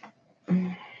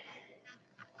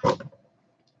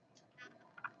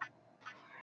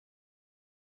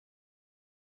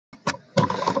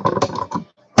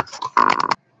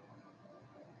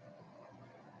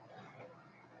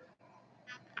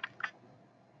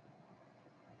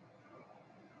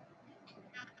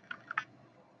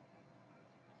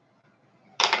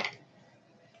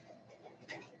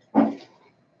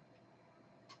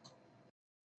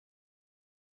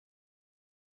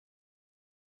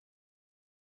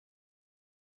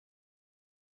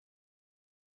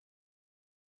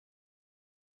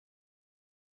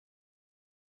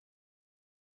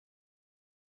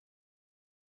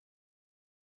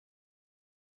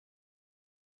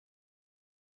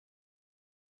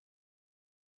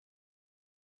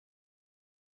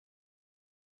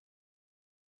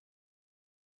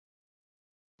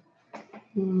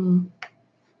 Mm,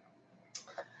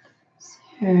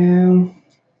 so,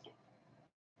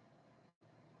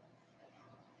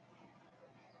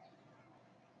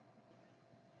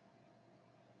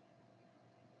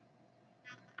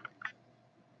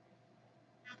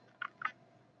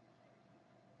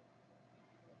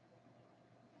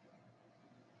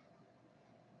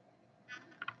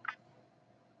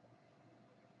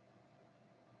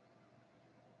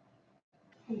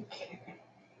 okay.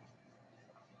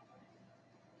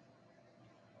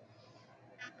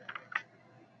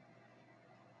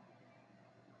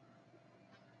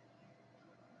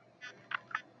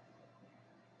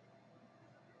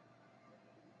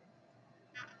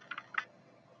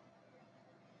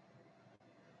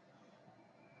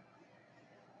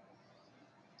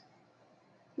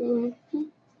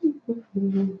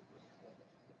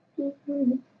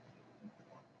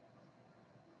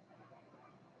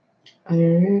 On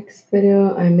your next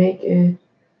video, I make a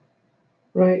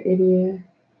right idiot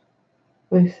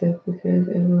myself because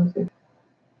it was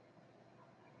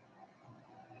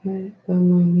excited by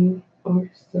my new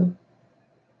art stuff.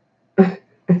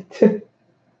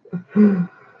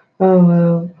 Oh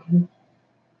well,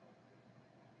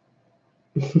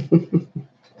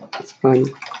 it's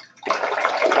funny.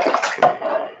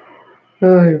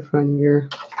 Oh, you're funny, girl.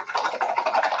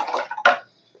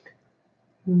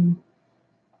 Hmm.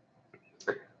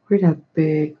 Where's that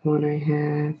big one I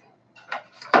have?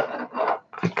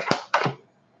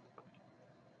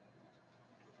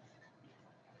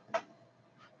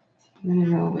 I'm gonna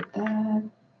go with that.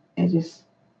 It just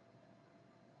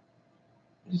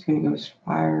gonna go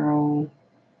spiral.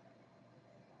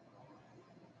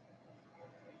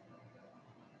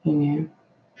 You know.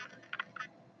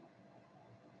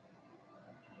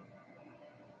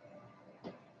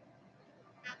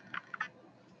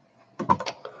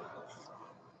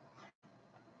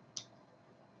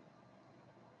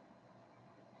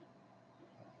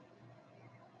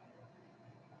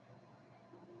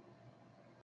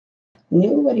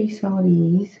 Nobody saw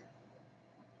these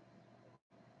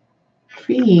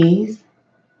trees.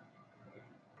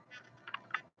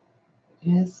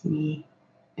 Just me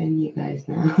and you guys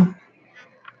now.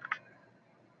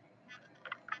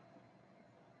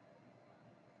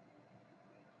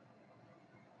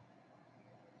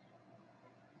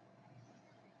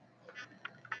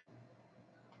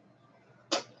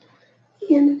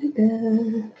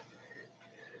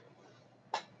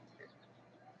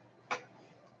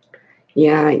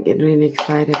 Yeah, I get really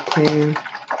excited too.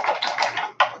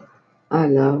 I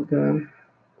love the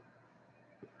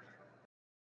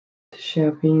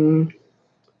shopping.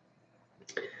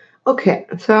 Okay,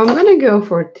 so I'm gonna go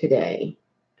for today.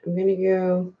 I'm gonna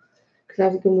go because I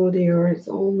have to go move there. It's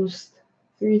almost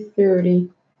 3:30.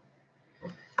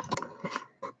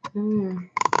 Mm,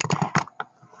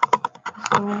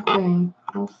 so okay,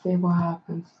 I'll see what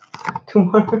happens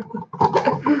tomorrow.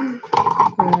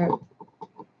 Alright,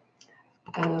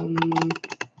 um,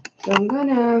 so I'm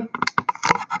gonna.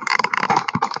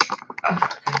 Oh,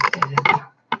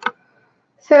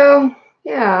 so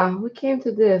yeah, we came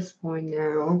to this point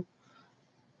now.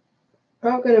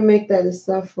 I'm gonna make that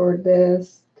stuff for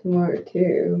this tomorrow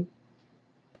too.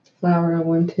 Flower I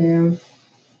want to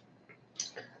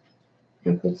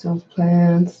and put some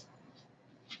plants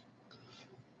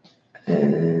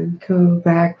and come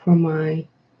back from my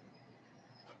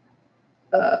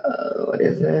what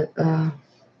is it?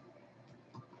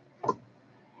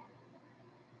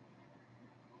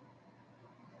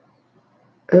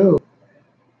 Oh,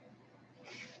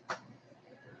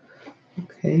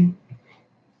 okay.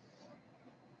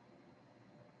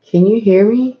 Can you hear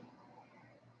me?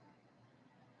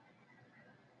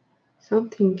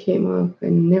 Something came up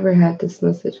and never had this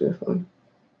message before.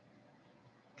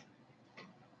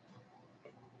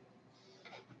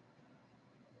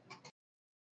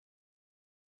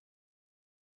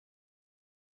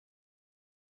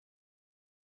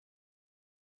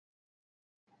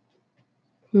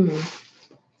 Hmm.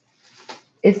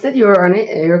 It said you were on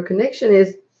it. Your connection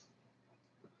is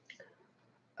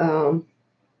you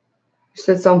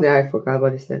said something I forgot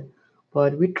what it said.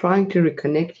 But we're trying to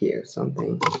reconnect you.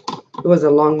 Something. It was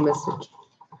a long message.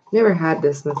 Never had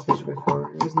this message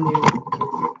before. It was new.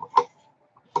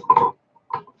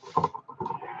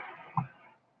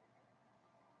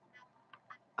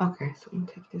 Okay, so I'm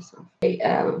gonna take this off. Hey,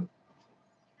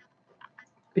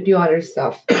 we do other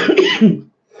stuff. I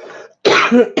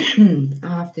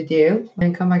have to do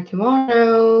and come back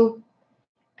tomorrow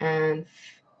and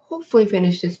hopefully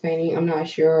finish this painting. I'm not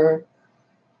sure,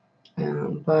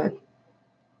 but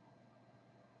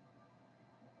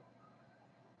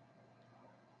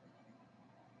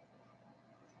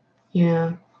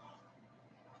yeah.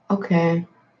 Okay.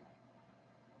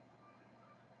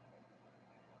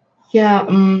 Yeah.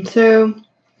 So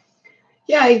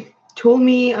yeah, it told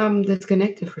me I'm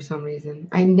disconnected for some reason.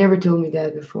 I never told me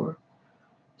that before,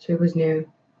 so it was new.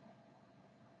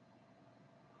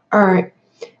 All right.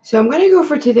 So I'm gonna go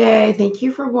for today. Thank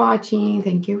you for watching.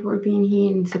 Thank you for being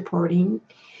here and supporting.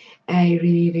 I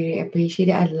really, really appreciate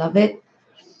it. I love it.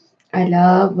 I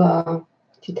love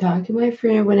to talk to my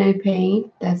friend when I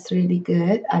paint. That's really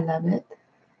good. I love it.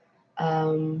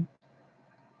 Um,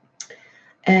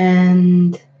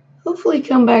 and hopefully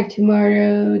come back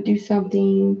tomorrow, do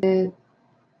something that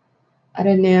I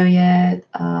don't know yet.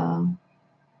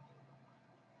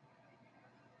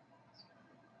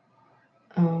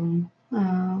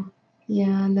 Oh,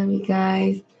 yeah, I love you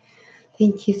guys.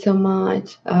 Thank you so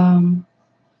much.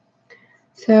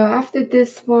 So after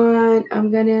this one,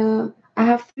 I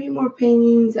have three more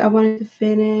paintings I wanted to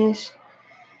finish,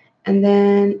 and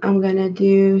then I'm gonna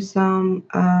do some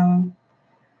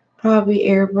probably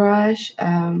airbrush,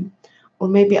 or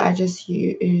maybe I just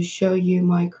show you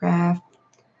my craft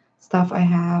stuff I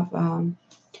have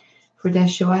for that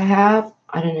show I have.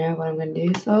 I don't know what I'm gonna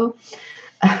do. So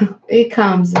it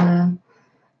comes.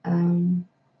 Um,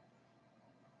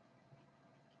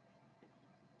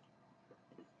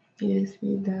 yes,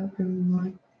 we love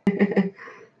everyone.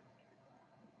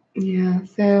 Yeah.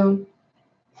 So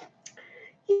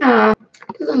yeah,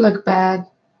 it doesn't look bad.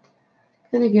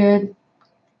 Kind of good.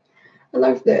 I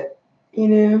like that. You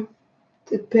know,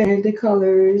 the pen,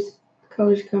 colors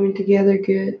coming together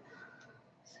good.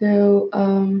 So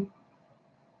I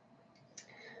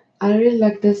really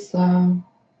like this.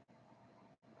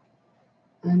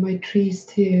 And my trees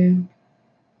too.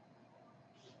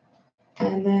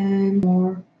 And then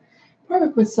more. Probably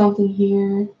put something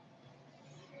here.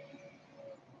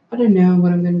 I don't know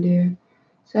what I'm gonna do.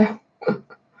 So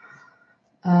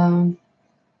um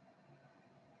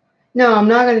no, I'm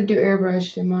not gonna do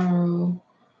airbrush tomorrow.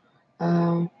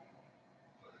 Um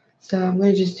so I'm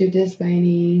gonna just do this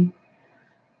painting.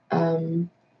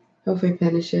 Hopefully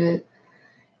finish it.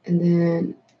 And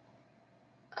then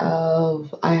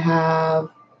I have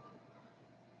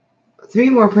three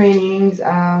more paintings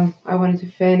I wanted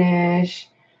to finish.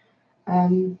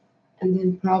 Um, and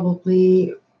then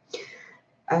probably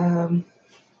um,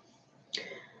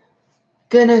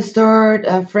 gonna start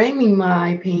framing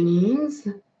my paintings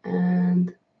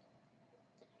and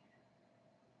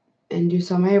do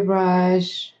some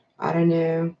airbrush. I don't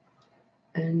know,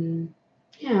 and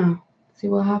yeah, see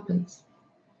what happens.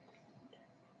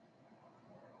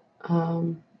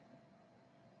 Um,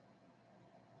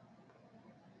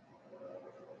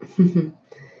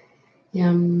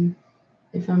 yeah,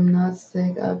 if I'm not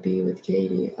sick, I'll be with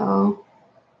Katie. Oh,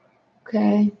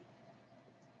 okay.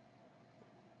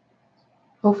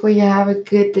 Hopefully, you have a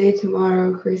good day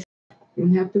tomorrow, Chris,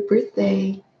 and happy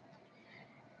birthday.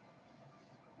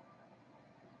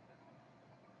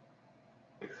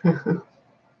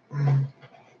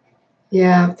 Yeah,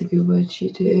 I have to go watch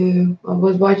you too. I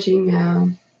was watching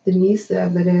the Nisa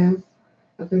video.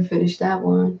 I can finish that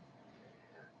one.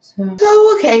 So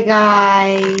okay,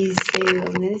 guys. So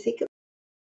I'm gonna say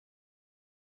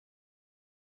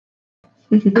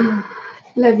goodbye.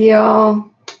 Love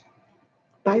y'all.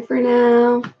 Bye for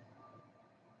now.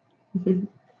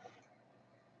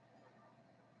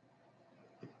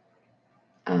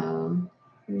 Oh,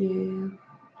 yeah.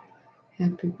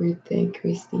 Happy birthday,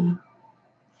 Christy.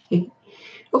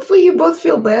 Hopefully you both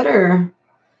feel better.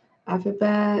 I feel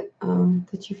bad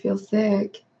that you feel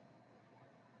sick.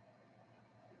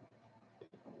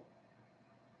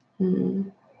 Hmm.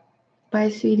 Bye,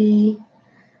 sweetie.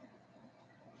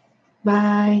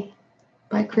 Bye.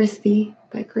 Bye, Christy.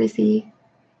 Bye, Chrissy.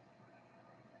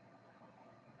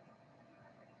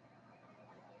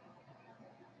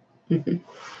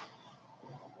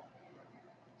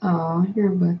 Oh,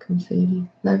 you're welcome, sweetie.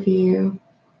 Love you.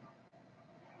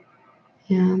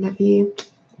 Yeah, love you.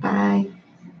 Bye.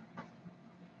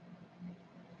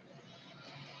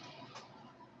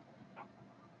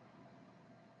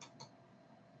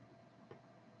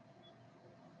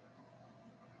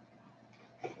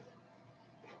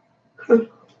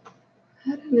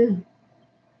 I don't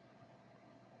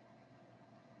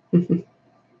know.